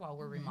Fisher while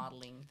we're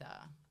remodeling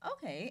the.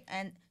 Okay.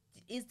 And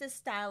is the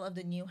style of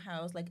the new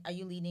house, like, are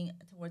you leaning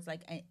towards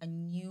like a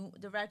new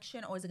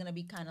direction, or is it going to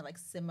be kind of like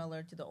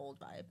similar to the old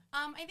vibe?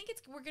 I think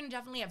we're going to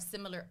definitely have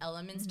similar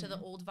elements to the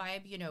old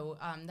vibe. You know,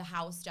 the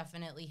house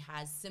definitely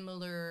has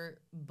similar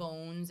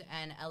bones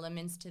and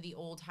elements to the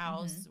old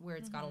house where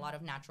it's got a lot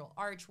of natural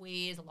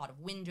archways, a lot of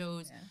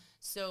windows. Yeah.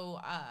 So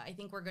I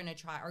think we're going to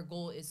try, our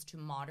goal is to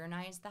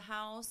modernize the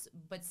house,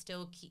 but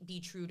still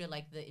be true to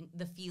like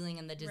the feeling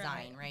and the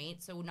design, right?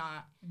 So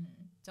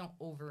don't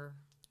over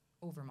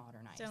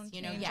modernize. Don't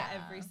you know, change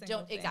every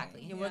single thing.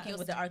 Exactly. You're working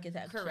with the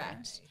architect. Correct.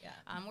 Right,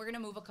 yeah. We're gonna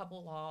move a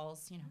couple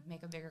walls. You know,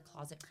 make a bigger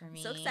closet for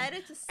me. So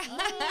excited to see.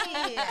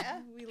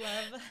 We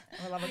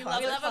love a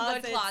closet. We love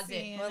a good closet.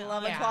 Scene. We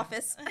love a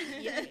office.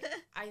 Yeah,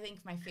 I think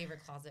my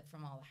favorite closet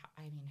from all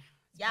the. I mean.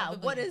 Yeah.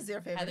 What is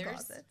your favorite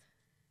Heather's closet?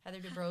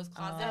 Heather Dubrow's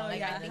closet. Oh,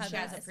 I think she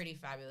has a Heather's. pretty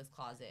fabulous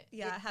closet.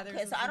 Yeah, Heather's.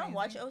 Okay, so I don't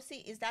watch amazing.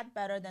 OC. Is that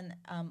better than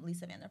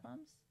Lisa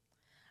Vanderpum's?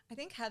 I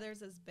think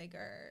Heather's is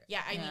bigger.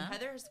 Yeah, I mean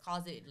Heather's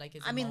closet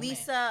is. I mean,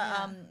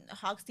 Lisa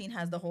Hochstein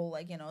has the whole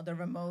like the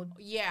remote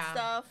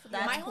stuff.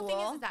 That's my whole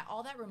cool. thing is that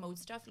all that remote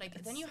stuff,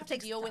 like then you have to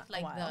deal with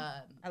like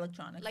the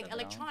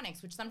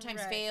electronics, which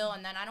sometimes fail,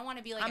 and then I don't want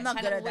to be like I'm not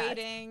good at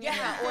waiting.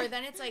 Yeah, or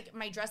then it's like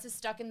my dress is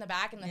stuck in the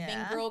back and the thing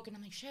broke, and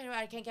I'm like shit,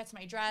 I can't get to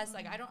my dress.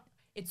 Like I don't.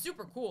 It's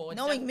super cool. It's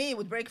Knowing me, it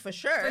would break for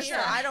sure. So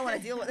I don't want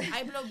to deal with it.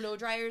 I blow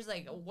dryers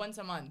like once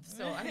a month,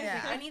 so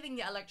anything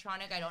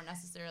electronic I don't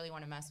necessarily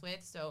want to mess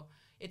with. So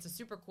it's a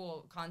super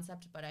cool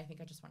concept, but I think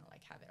I just want to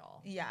like have it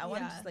all. Yeah, I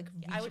want to just like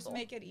reachable. I would just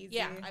make it easy.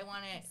 Yeah, I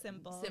want it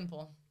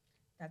simple.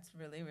 That's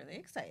really, really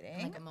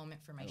exciting. Like a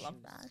moment for my shoes. I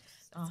love that.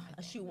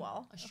 A shoe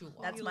wall. A shoe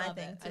wall. That's my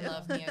thing too. I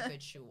love me a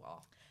good shoe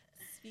wall.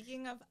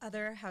 Speaking of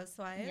other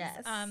housewives,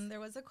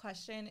 there was a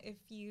question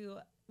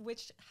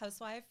which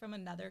housewife from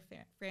another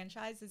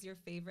franchise is your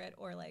favorite,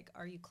 or like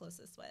are you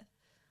closest with?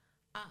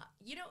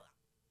 You know,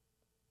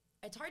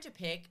 it's hard to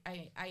pick.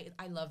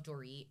 I love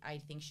Dorit. I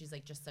think she's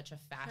like just such a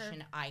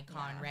fashion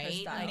icon,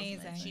 right? Like,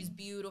 amazing. She's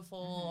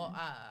beautiful.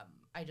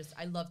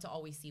 I love to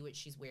always see what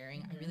she's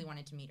wearing. I really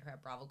wanted to meet her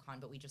at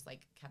BravoCon, but we just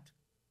like kept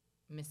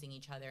missing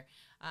each other.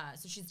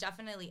 So she's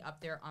definitely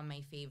up there on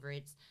my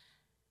favorites.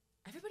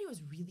 Everybody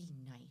was really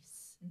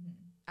nice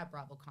at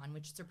BravoCon,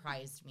 which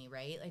surprised me,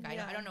 right? Like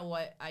I don't know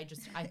what I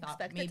thought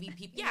maybe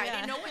people. I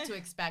didn't know what to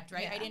expect,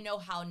 right? I didn't know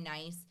how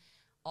nice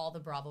all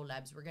the Bravo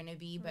Lebs were gonna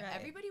be, but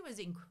everybody was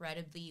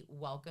incredibly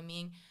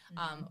welcoming.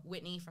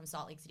 Whitney from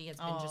Salt Lake City has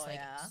been just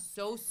like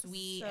so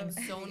sweet and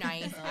so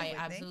nice. I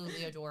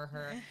absolutely adore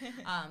her.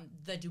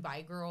 The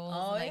Dubai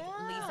girls,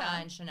 Lisa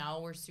and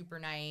Chanel, were super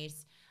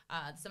nice.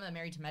 Some of the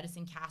Married to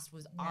Medicine cast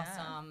was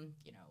awesome.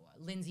 You know,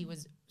 Lindsay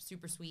was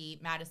super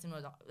sweet. Madison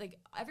was like,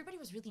 everybody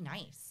was really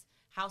nice.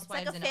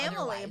 Housewives it's like a and family,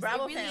 otherwise.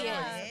 Bravo it really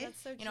family. is.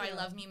 That's so cute. You know, I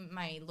love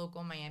my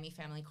local Miami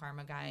family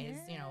Karma guys.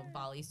 You know,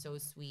 Bali's so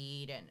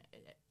sweet, and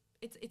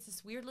it's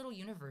this weird little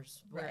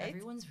universe where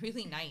everyone's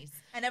really nice.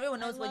 And everyone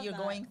knows what you're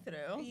going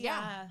through.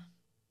 Yeah.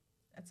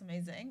 That's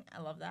amazing. I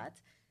love that.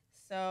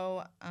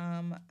 So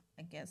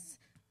I guess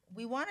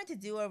we wanted to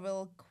do a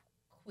real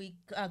quick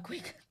I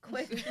can't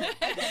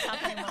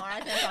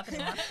talk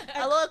anymore.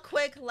 A little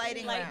quick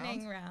lightning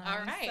round. All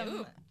right.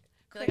 Ooh.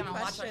 I feel like I'm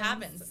gonna watch what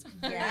happens.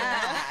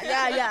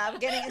 Yeah. I'm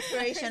getting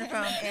inspiration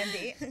from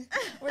Andy.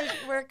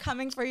 We're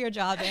coming for your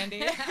job,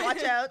 Andy.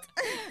 Watch out.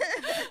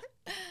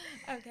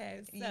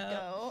 Okay, so you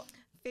go.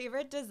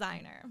 Favorite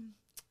designer.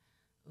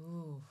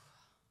 Ooh.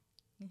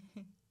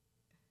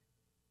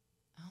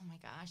 Oh my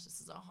gosh, this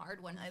is a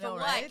hard one. I For know,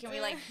 what? right? Can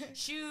we like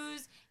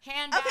shoes,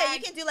 handbags? Okay,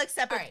 you can do like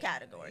separate All right.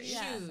 categories.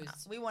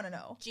 Shoes. We want to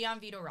know.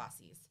 Gianvito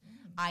Rossi's.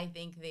 I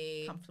think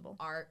they Comfortable.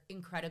 are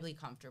incredibly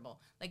comfortable.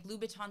 Like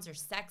Louboutins are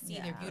sexy,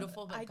 Yeah. they're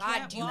beautiful, but I God,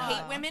 can't do you walk.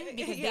 hate women?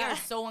 Because they Yeah. are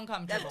so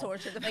uncomfortable. That's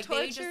torture. Like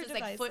Torture they just is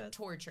like foot devices.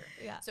 torture.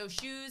 Yeah. So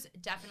shoes,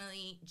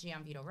 definitely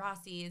Gianvito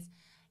Rossi's.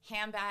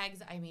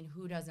 Handbags, I mean,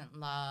 who doesn't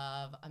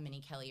love a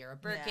Mini Kelly or a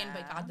Birkin?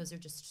 But Yeah. God, those are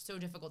just so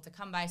difficult to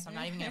come by. So I'm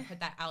not even gonna put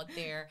that out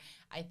there.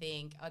 I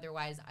think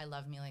otherwise, I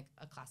love me like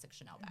a classic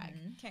Chanel bag.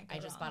 Can't go I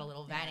just wrong. bought a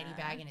little vanity Yeah.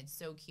 bag and it's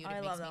so cute. I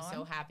It love makes me that so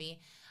one. happy.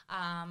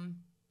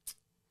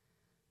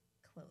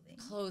 Clothing.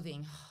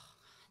 Clothing.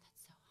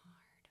 That's so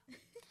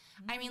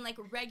hard. I mean, like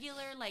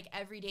regular, like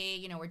every day,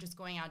 you know, we're just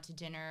going out to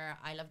dinner.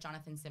 I love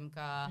Jonathan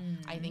Simka.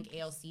 I think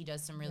ALC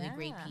does some really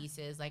great Yeah.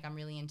 pieces. Like I'm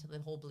really into the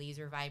whole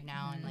blazer vibe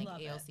now. And like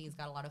Love it. ALC's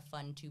got a lot of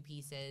fun 2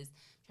 pieces.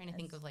 I'm trying to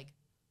think of like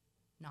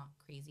not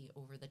crazy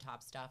over the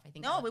top stuff. I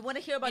think No, we want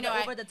to hear about You know,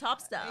 the over the top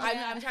stuff.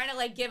 I'm trying to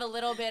like give a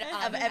little bit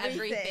of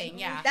everything.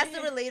 Yeah. That's the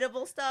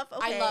relatable stuff.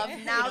 Okay. I love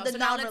now you know, the so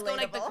now non-relatable. let's go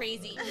like the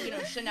crazy. You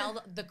know,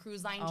 Chanel, the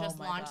cruise line Oh just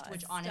my launched, God.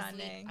 which honestly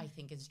Stunning. I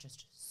think is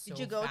just so Did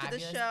you go to the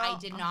fabulous. show? I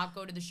did not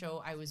go to the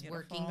show. I was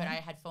working, Beautiful. but I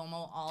had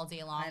FOMO all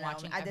day long I know.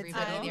 watching I did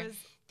everybody too. there.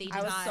 They I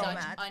did was so such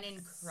mad. an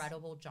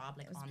incredible job,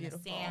 like was on beautiful.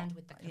 the sand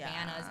with the cabanas.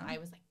 Yeah. I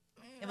was like,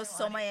 It was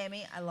so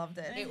Miami. I loved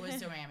it. it was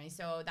so Miami.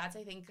 So that's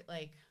I think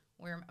like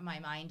where my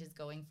mind is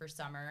going for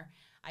summer.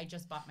 I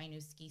just bought my new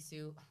ski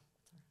suit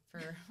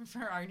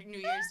for our New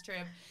Year's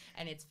trip,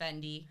 and it's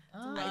Fendi.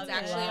 Oh, It's love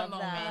actually a love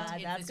moment. that.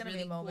 It's That's this gonna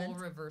really be a moment.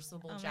 cool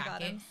reversible Oh my jacket.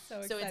 God, I'm so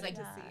it's excited like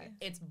to see.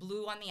 it's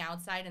blue on the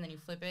outside, and then you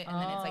flip it, and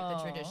then it's like the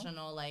Oh.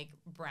 traditional like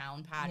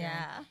brown pattern.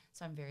 Yeah.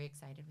 So I'm very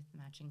excited with the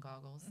matching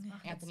goggles.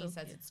 Anthony so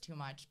says cute. it's too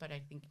much, but I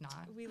think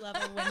not. We love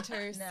a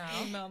winter No.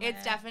 ski moment.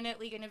 It's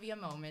definitely going to be a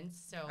moment.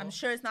 So I'm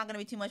sure it's not going to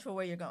be too much for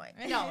where you're going.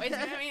 No, it's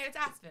I mean it's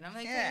Aspen. I'm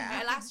like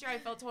Yeah. last year I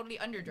felt totally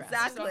underdressed.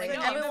 Exactly. So I'm like,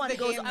 no, Everyone the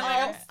goes game all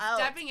I'm out.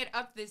 stepping it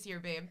up this year,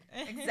 babe.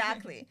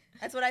 Exactly.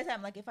 That's what I said.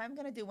 I'm like, if I'm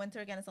going to do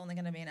winter again, it's only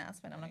going to be in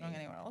Aspen. I'm not going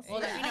anywhere else. Well,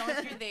 let me know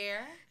if you're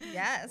there.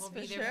 Yes, We'll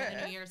for be sure. there for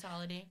the New Year's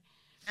holiday.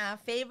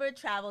 Favorite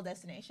travel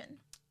destination?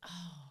 Oh,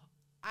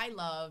 I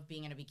love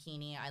being in a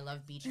bikini. I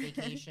love beach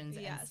vacations,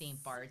 and Yes.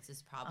 St. Bart's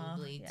is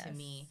probably to yes.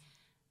 me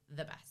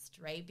the best,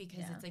 right? Because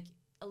Yeah. it's like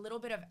a little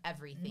bit of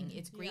everything.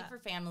 It's great Yeah. for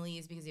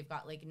families because you've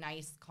got like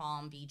nice,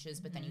 calm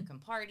beaches, but then you can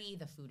party.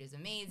 The food is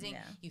amazing.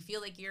 Yeah. You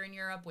feel like you're in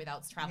Europe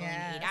without traveling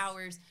Yes. 8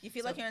 hours. You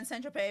feel So- like you're in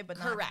Saint-Tropez, but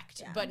not.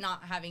 Correct, Yeah. but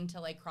not having to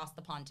like cross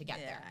the pond to get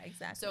Yeah, there.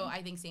 exactly. So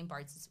I think St.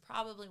 Bart's is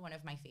probably one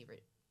of my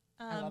favorite.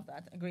 I love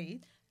that.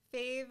 Agreed.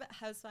 Fave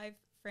housewife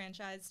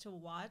franchise to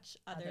watch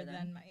other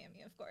than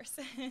Miami, of course.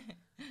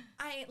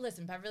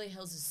 Listen, Beverly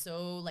Hills is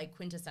so like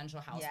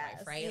quintessential housewife,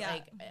 Yes. right? Yeah.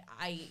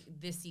 Like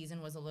this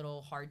season was a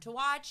little hard to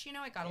watch, you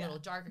know, it got a little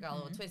dark, it got a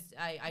little twist.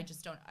 I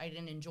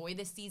didn't enjoy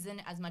this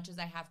season as much as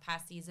I have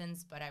past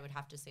seasons, but I would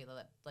have to say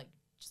that like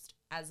just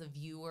as a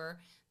viewer,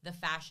 the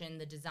fashion,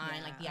 the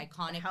design, like the Yeah.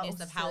 iconicness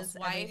The of houses,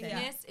 housewife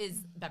everything.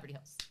 is Beverly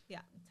Hills.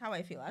 That's how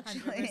I feel,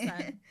 actually.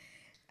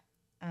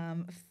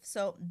 100%.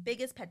 So,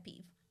 biggest pet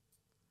peeve?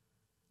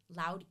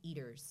 Loud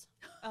eaters.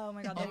 Oh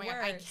my God, Oh the my God,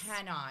 I worst.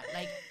 cannot.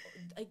 Like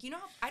you know,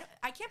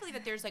 I can't believe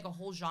that there's like a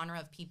whole genre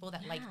of people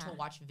that like to Yeah.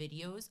 watch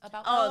videos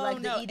about Oh, that. like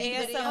the no, eating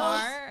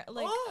ASMR.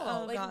 Like,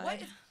 Oh, like God.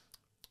 what is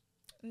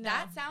No.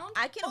 that sound?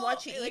 I can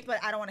watch you eat,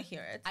 but I don't want to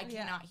hear it. I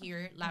cannot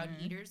hear loud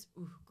eaters.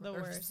 Ooh, The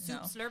or worst.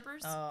 Soup No.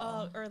 slurpers.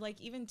 Oh, or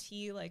like even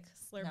tea, like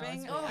slurping.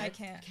 really I bad.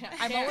 can't.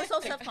 I'm always so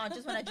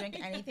self-conscious when I drink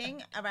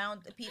anything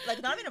around people,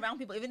 like not even around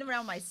people, even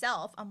around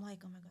myself. I'm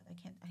like, oh my God, I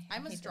can't.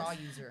 I'm a hate straw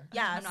this. user.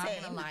 Yeah, I'm not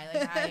same. gonna lie.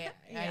 Like I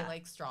Yeah.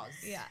 like straws.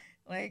 Yeah,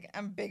 Like,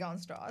 I'm big on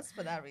straws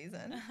for that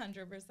reason.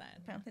 100%.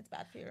 Apparently, it's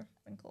bad for your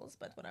wrinkles,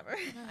 but whatever.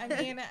 I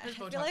mean, I There's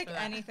feel Botox like for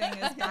that. anything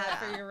is bad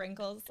for Yeah. your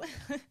wrinkles.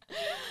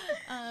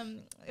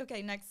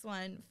 Okay, next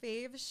one.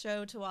 Fave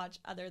show to watch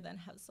other than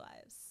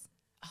Housewives.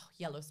 Oh,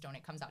 Yellowstone.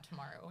 It comes out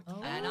tomorrow. Oh.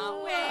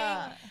 Cannot wait.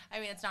 I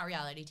mean, it's not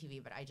reality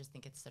TV, but I just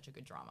think it's such a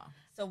good drama.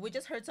 So we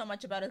just heard so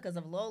much about it because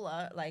of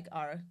Lola, like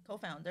our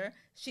co-founder.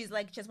 She's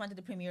like just went to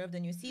the premiere of the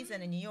new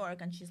season in New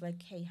York, and she's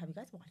like, "Hey, have you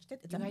guys watched it?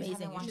 It's You guys amazing.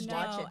 haven't You watched should it?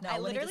 watch it." No, I we need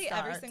to literally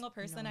every start. single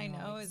person I No,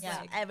 know is Yeah,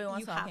 like, everyone's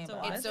you talking have to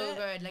about watch It's so it.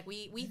 good. Like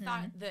we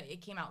thought that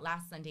it came out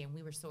last Sunday, and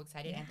we were so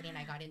excited. Anthony and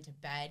I got into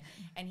bed,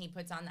 and he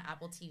puts on the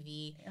Apple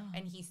TV,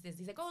 and he says,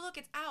 he's like, "Oh, look,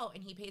 it's out,"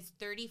 and he pays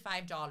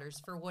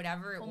 $35 for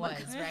whatever it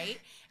was, right?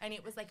 And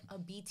it was like a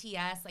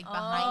BTS like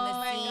behind Oh the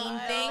my scene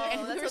God. thing, Oh,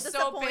 and we that's were so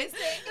so pissed.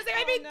 disappointing. Because like,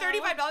 I Oh, paid no.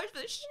 $35 for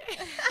this shit.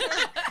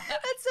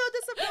 That's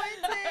so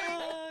disappointing.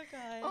 Oh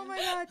God. Oh my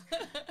God.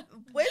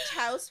 Which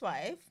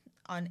housewife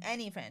on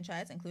any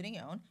franchise, including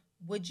your own,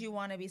 would you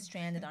want to be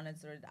stranded on a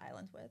deserted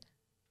island with?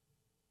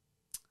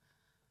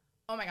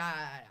 Oh my God,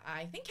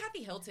 I think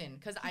Kathy Hilton,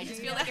 because I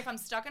just feel like if I'm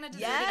stuck on a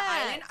deserted Yes.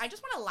 island, I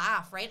just want to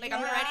laugh, right? Like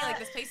I'm already like,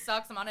 this place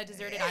sucks, I'm on a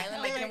deserted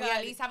island, like Oh my can we God.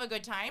 at least have a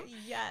good time?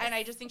 Yes. And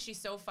I just think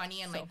she's so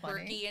funny and So like funny.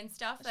 quirky and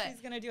stuff that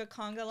She's gonna do a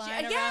conga line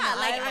yeah, around the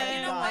like, island.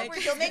 you know what, like,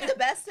 we're She'll make the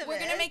best of we're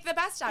it. gonna make the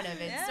best out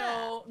of it. Yeah.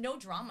 So no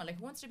drama. Like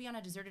who wants to be on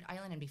a deserted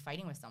island and be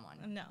fighting with someone?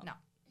 No. No.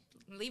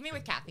 Leave me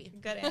with Kathy.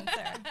 Good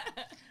answer.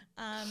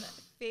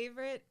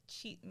 Favorite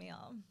cheat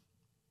meal?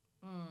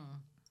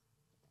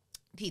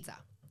 Pizza.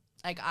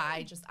 Like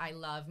I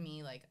love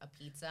me like a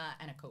pizza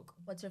and a Coke.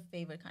 What's your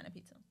favorite kind of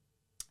pizza?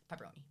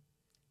 Pepperoni.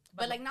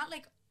 But like not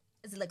like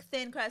is it like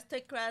thin crust,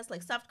 thick crust,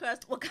 like soft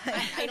crust? What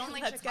kind? I don't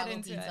like Chicago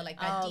pizza, it. like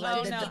that deep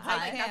like dish the pizza. deep pie.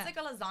 Like, that's like a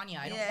lasagna.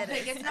 I don't Yeah,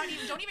 like, it's not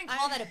even. Don't even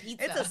call that a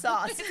pizza. It's a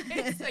sauce.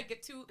 It's like a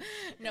too.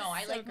 No,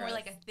 I So like more gross.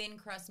 like a thin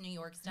crust New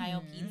York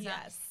style pizza.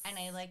 Yes. And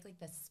I like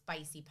the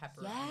spicy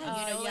pepperoni. Yes.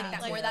 You know, Oh, like yeah.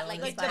 that Like more that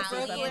like the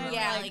Italian. Brooklyn,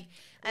 Yeah, like- like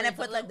And I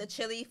put like the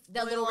chili,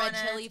 the little oil red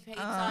on chili it. flakes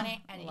on it,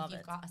 and Love if you've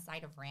it. got a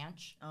side of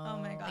ranch. Oh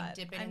my god,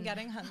 dip it I'm in-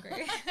 getting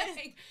hungry.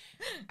 Like,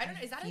 I don't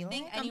know. Is that a feel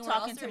thing like I'm anywhere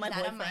talking else, to or my is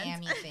that a boyfriend.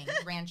 Miami thing?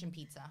 Ranch and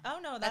pizza. Oh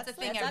no, That's a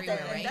thing That's everywhere, a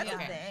thing. right? That's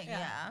Okay. a thing.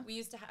 Yeah. We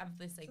used to have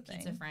this like It's a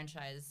pizza thing.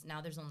 franchise. Now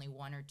there's only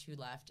 1 or 2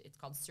 left. It's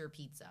called Sir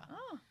Pizza.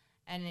 Oh.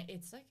 And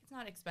it's like it's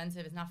not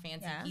expensive, it's not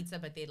fancy Yeah. pizza,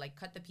 but they like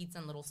cut the pizza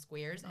in little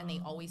squares and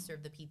they always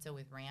serve the pizza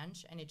with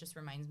ranch, and it just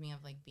reminds me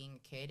of like being a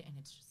kid, and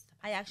it's just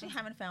I actually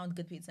haven't found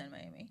good pizza in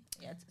Miami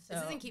yet. So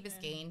this isn't Key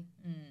Biscayne,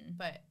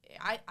 but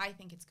I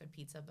think it's good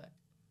pizza, but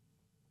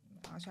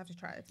I'll just have to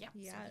try it. yeah. Sir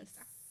Yes.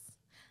 Pizza.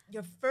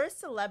 Your first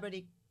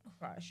celebrity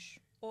crush.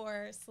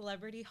 Or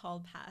celebrity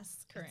hall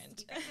pass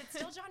current. You guys, it's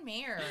still John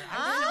Mayer.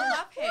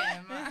 I still love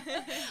him.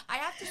 I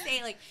have to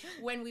say, like,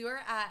 when we were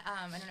at,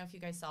 I don't know if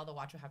you guys saw the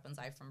Watch What Happens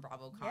Live from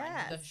BravoCon.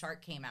 Yes. The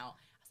shark came out.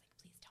 I was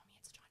like, please tell me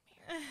it's John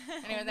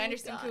Mayer. And it was my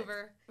Anderson God.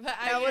 Cooper. But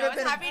That I would've was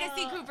been- happy to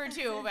see Cooper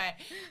too. But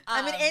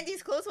I mean,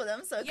 Andy's close with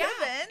him, so it yeah,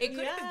 could have been. it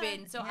could have Yeah.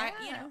 been. So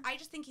I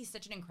just think he's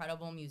such an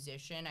incredible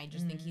musician. I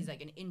just think he's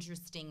like an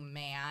interesting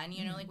man.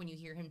 You know, like when you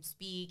hear him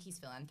speak, he's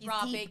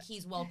philanthropic.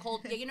 He's well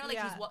cultured. You know,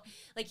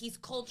 like he's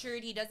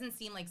cultured. He doesn't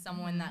seem like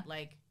someone that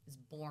like is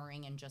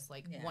boring and just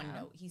like one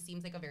note. He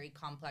seems like a very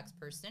complex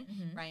person.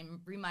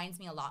 Reminds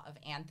me a lot of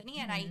Anthony,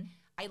 and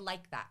I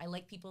like that. I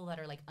like people that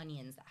are like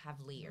onions that have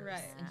layers.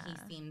 Right. And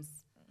he seems.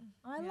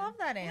 I love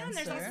that Yeah, and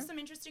answer. there's also some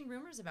interesting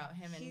rumors about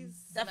him in He's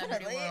celebrity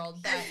definitely-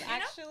 world. That, He's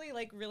actually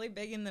like really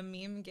big in the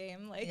meme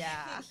game. Like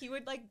he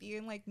would like be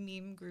in like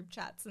meme group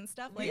chats and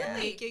stuff, like Really?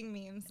 making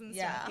memes and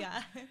stuff.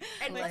 Yeah.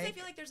 And plus, I Like-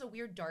 feel like there's a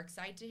weird dark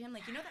side to him.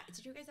 Like, you know that?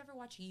 Did you guys ever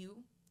watch You?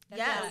 That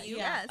Yes, show, You?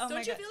 yes. Oh my Don't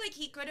you God. feel like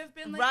he could have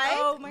been like, Right?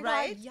 Oh my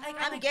Right? god, yeah. Like,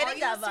 I'm like, getting are you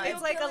that a serial vibe.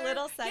 It's like a killer?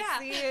 little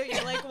sexy.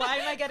 You're like, why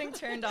am I getting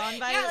turned on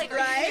by Yeah, it? like,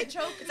 Right?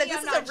 choke It's like, me,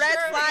 this I'm is a not red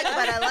sure. flag,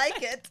 but I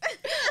like it.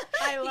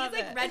 I love He's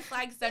like it. red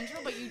flag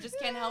central, but you just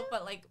can't help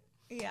but like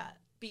Yeah.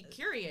 be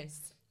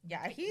curious.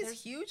 Yeah, he's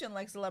there's- huge in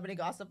like celebrity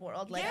gossip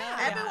world. Like Yeah.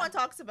 everyone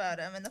talks about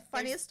him and the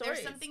funniest There's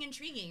stories. something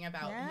intriguing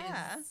about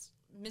Yeah. his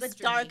Like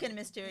mystery. dark and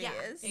mysterious.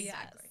 Yeah,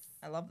 exactly. Yes.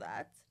 I love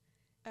that.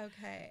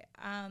 Okay.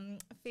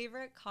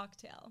 Favorite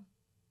cocktail.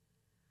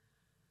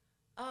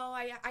 Oh,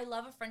 I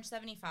love a French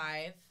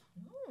 75.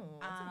 Ooh,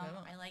 that's a good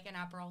one. I like an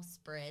Aperol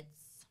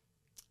Spritz,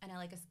 and I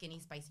like a skinny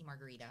spicy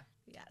margarita.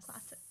 Yes.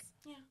 Classic.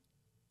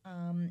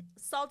 Yeah.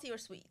 Salty or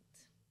sweet?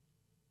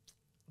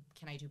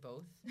 Can I do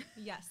both?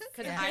 Yes.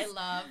 Because Yes. I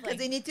love Because like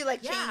they need to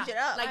like change it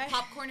up. like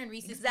popcorn and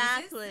Reese's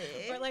exactly.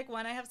 Pieces. Or like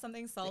when I have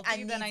something salty, I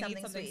need then I need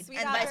something something sweet. sweet,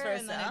 And after, vice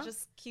and then versa. it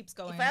just keeps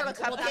going. If I have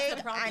a Well, that's the cupcake,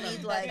 I problem.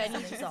 need like Then you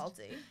something just-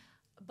 salty.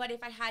 But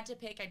if I had to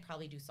pick, I'd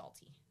probably do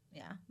salty.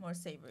 Yeah, more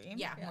savory.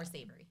 Yeah, Yeah. more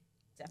savory.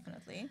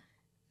 Definitely.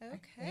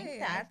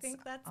 Okay. I I think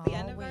think that's that's the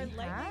end all of our we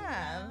lightning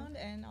have. round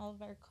and all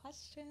of our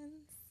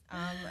questions.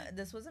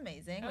 This was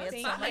amazing. Oh, We had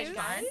thank so much you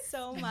fun.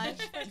 so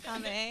much for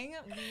coming.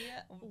 We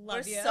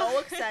love We're you. so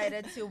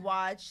excited to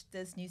watch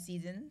this new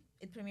season.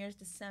 It premieres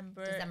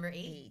December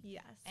 8th.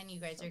 Yes. And you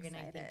guys So are going to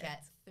excited.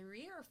 get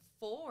 3 or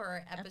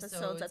 4 Episodes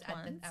episodes at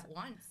once. at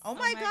once. Oh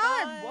my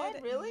god,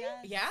 what? Really?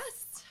 Yes.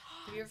 Yes.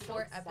 3 or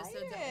 4 episodes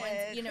at once.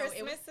 excited. You know,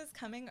 Christmas is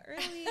coming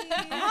early.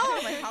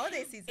 Oh, my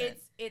holiday season.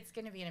 it's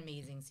going to be an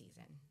amazing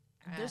season.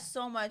 There's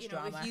so much you know,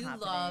 drama if you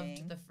happening.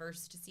 loved the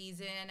first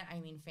season, I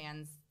mean,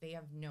 fans, they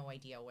have no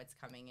idea what's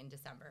coming in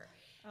December.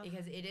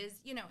 Because it is,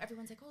 you know,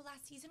 everyone's like, oh,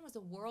 last season was a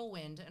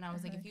whirlwind. And I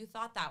was like, if you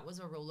thought that was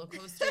a roller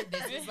coaster,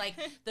 this is like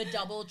the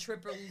double,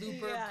 triple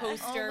looper Yeah.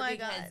 coaster Oh my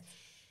because God.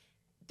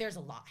 there's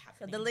a lot So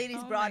happening. the ladies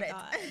Oh brought my it.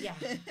 God. Yeah.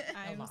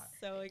 I'm lot.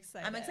 so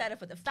excited. I'm excited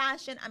for the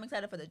fashion. I'm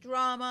excited for the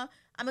drama.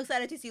 I'm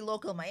excited to see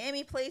local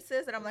Miami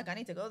places. And I'm like, I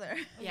need to go there.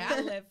 Yeah.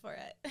 We live for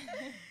it.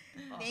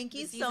 Thank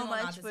you The season so will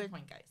not much for.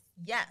 disappoint, guys.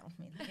 Yeah,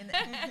 I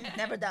mean, it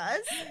never does.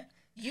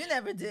 You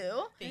never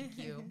do. Thank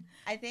you.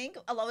 I think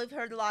we've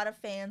heard a lot of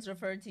fans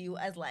refer to you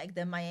as like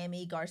the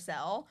Miami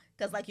Garcelle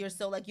because like you're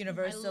so like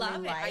universally I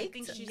love it. I liked.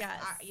 think she's,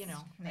 Yes. you know,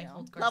 You I know,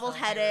 hold Garcelle in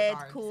level-headed,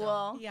 high regard, cool.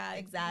 so Yeah,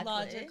 exactly.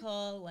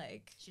 Logical,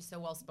 like she's so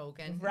well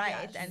spoken.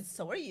 Right, Yes. and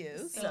so are you.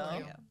 Thank So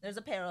you. there's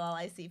a parallel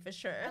I see for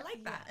sure. I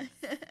like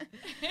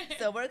that.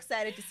 So we're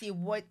excited to see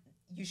what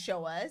you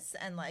show us,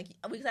 and like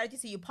we're excited to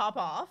see you pop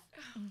off.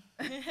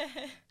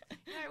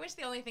 I wish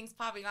the only things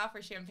popping off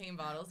were champagne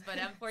bottles, but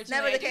Never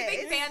unfortunately, the I do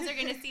think case. fans are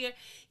going to see,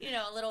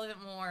 a little bit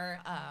more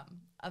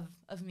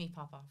of me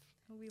pop off.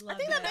 we I love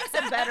think it. that makes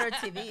it better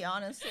TV,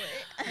 honestly.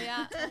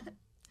 Yeah.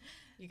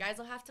 You guys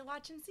will have to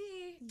watch and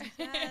see.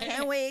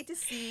 Can't wait to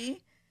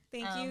see.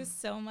 Thank you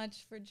so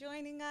much for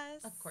joining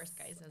us. Of course,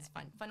 guys. It was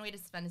fun. Fun way to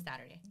spend a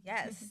Saturday.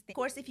 Yes. Of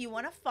course, if you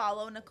want to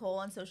follow Nicole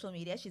on social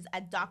media, she's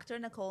at Dr.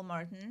 Nicole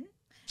Martin.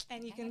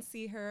 And you can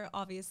see her,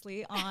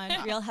 obviously, on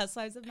Real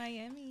Housewives of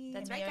Miami.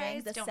 That's right,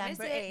 guys. Don't miss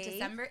December it. 8th.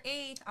 December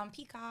 8th on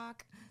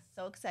Peacock.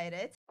 So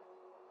excited.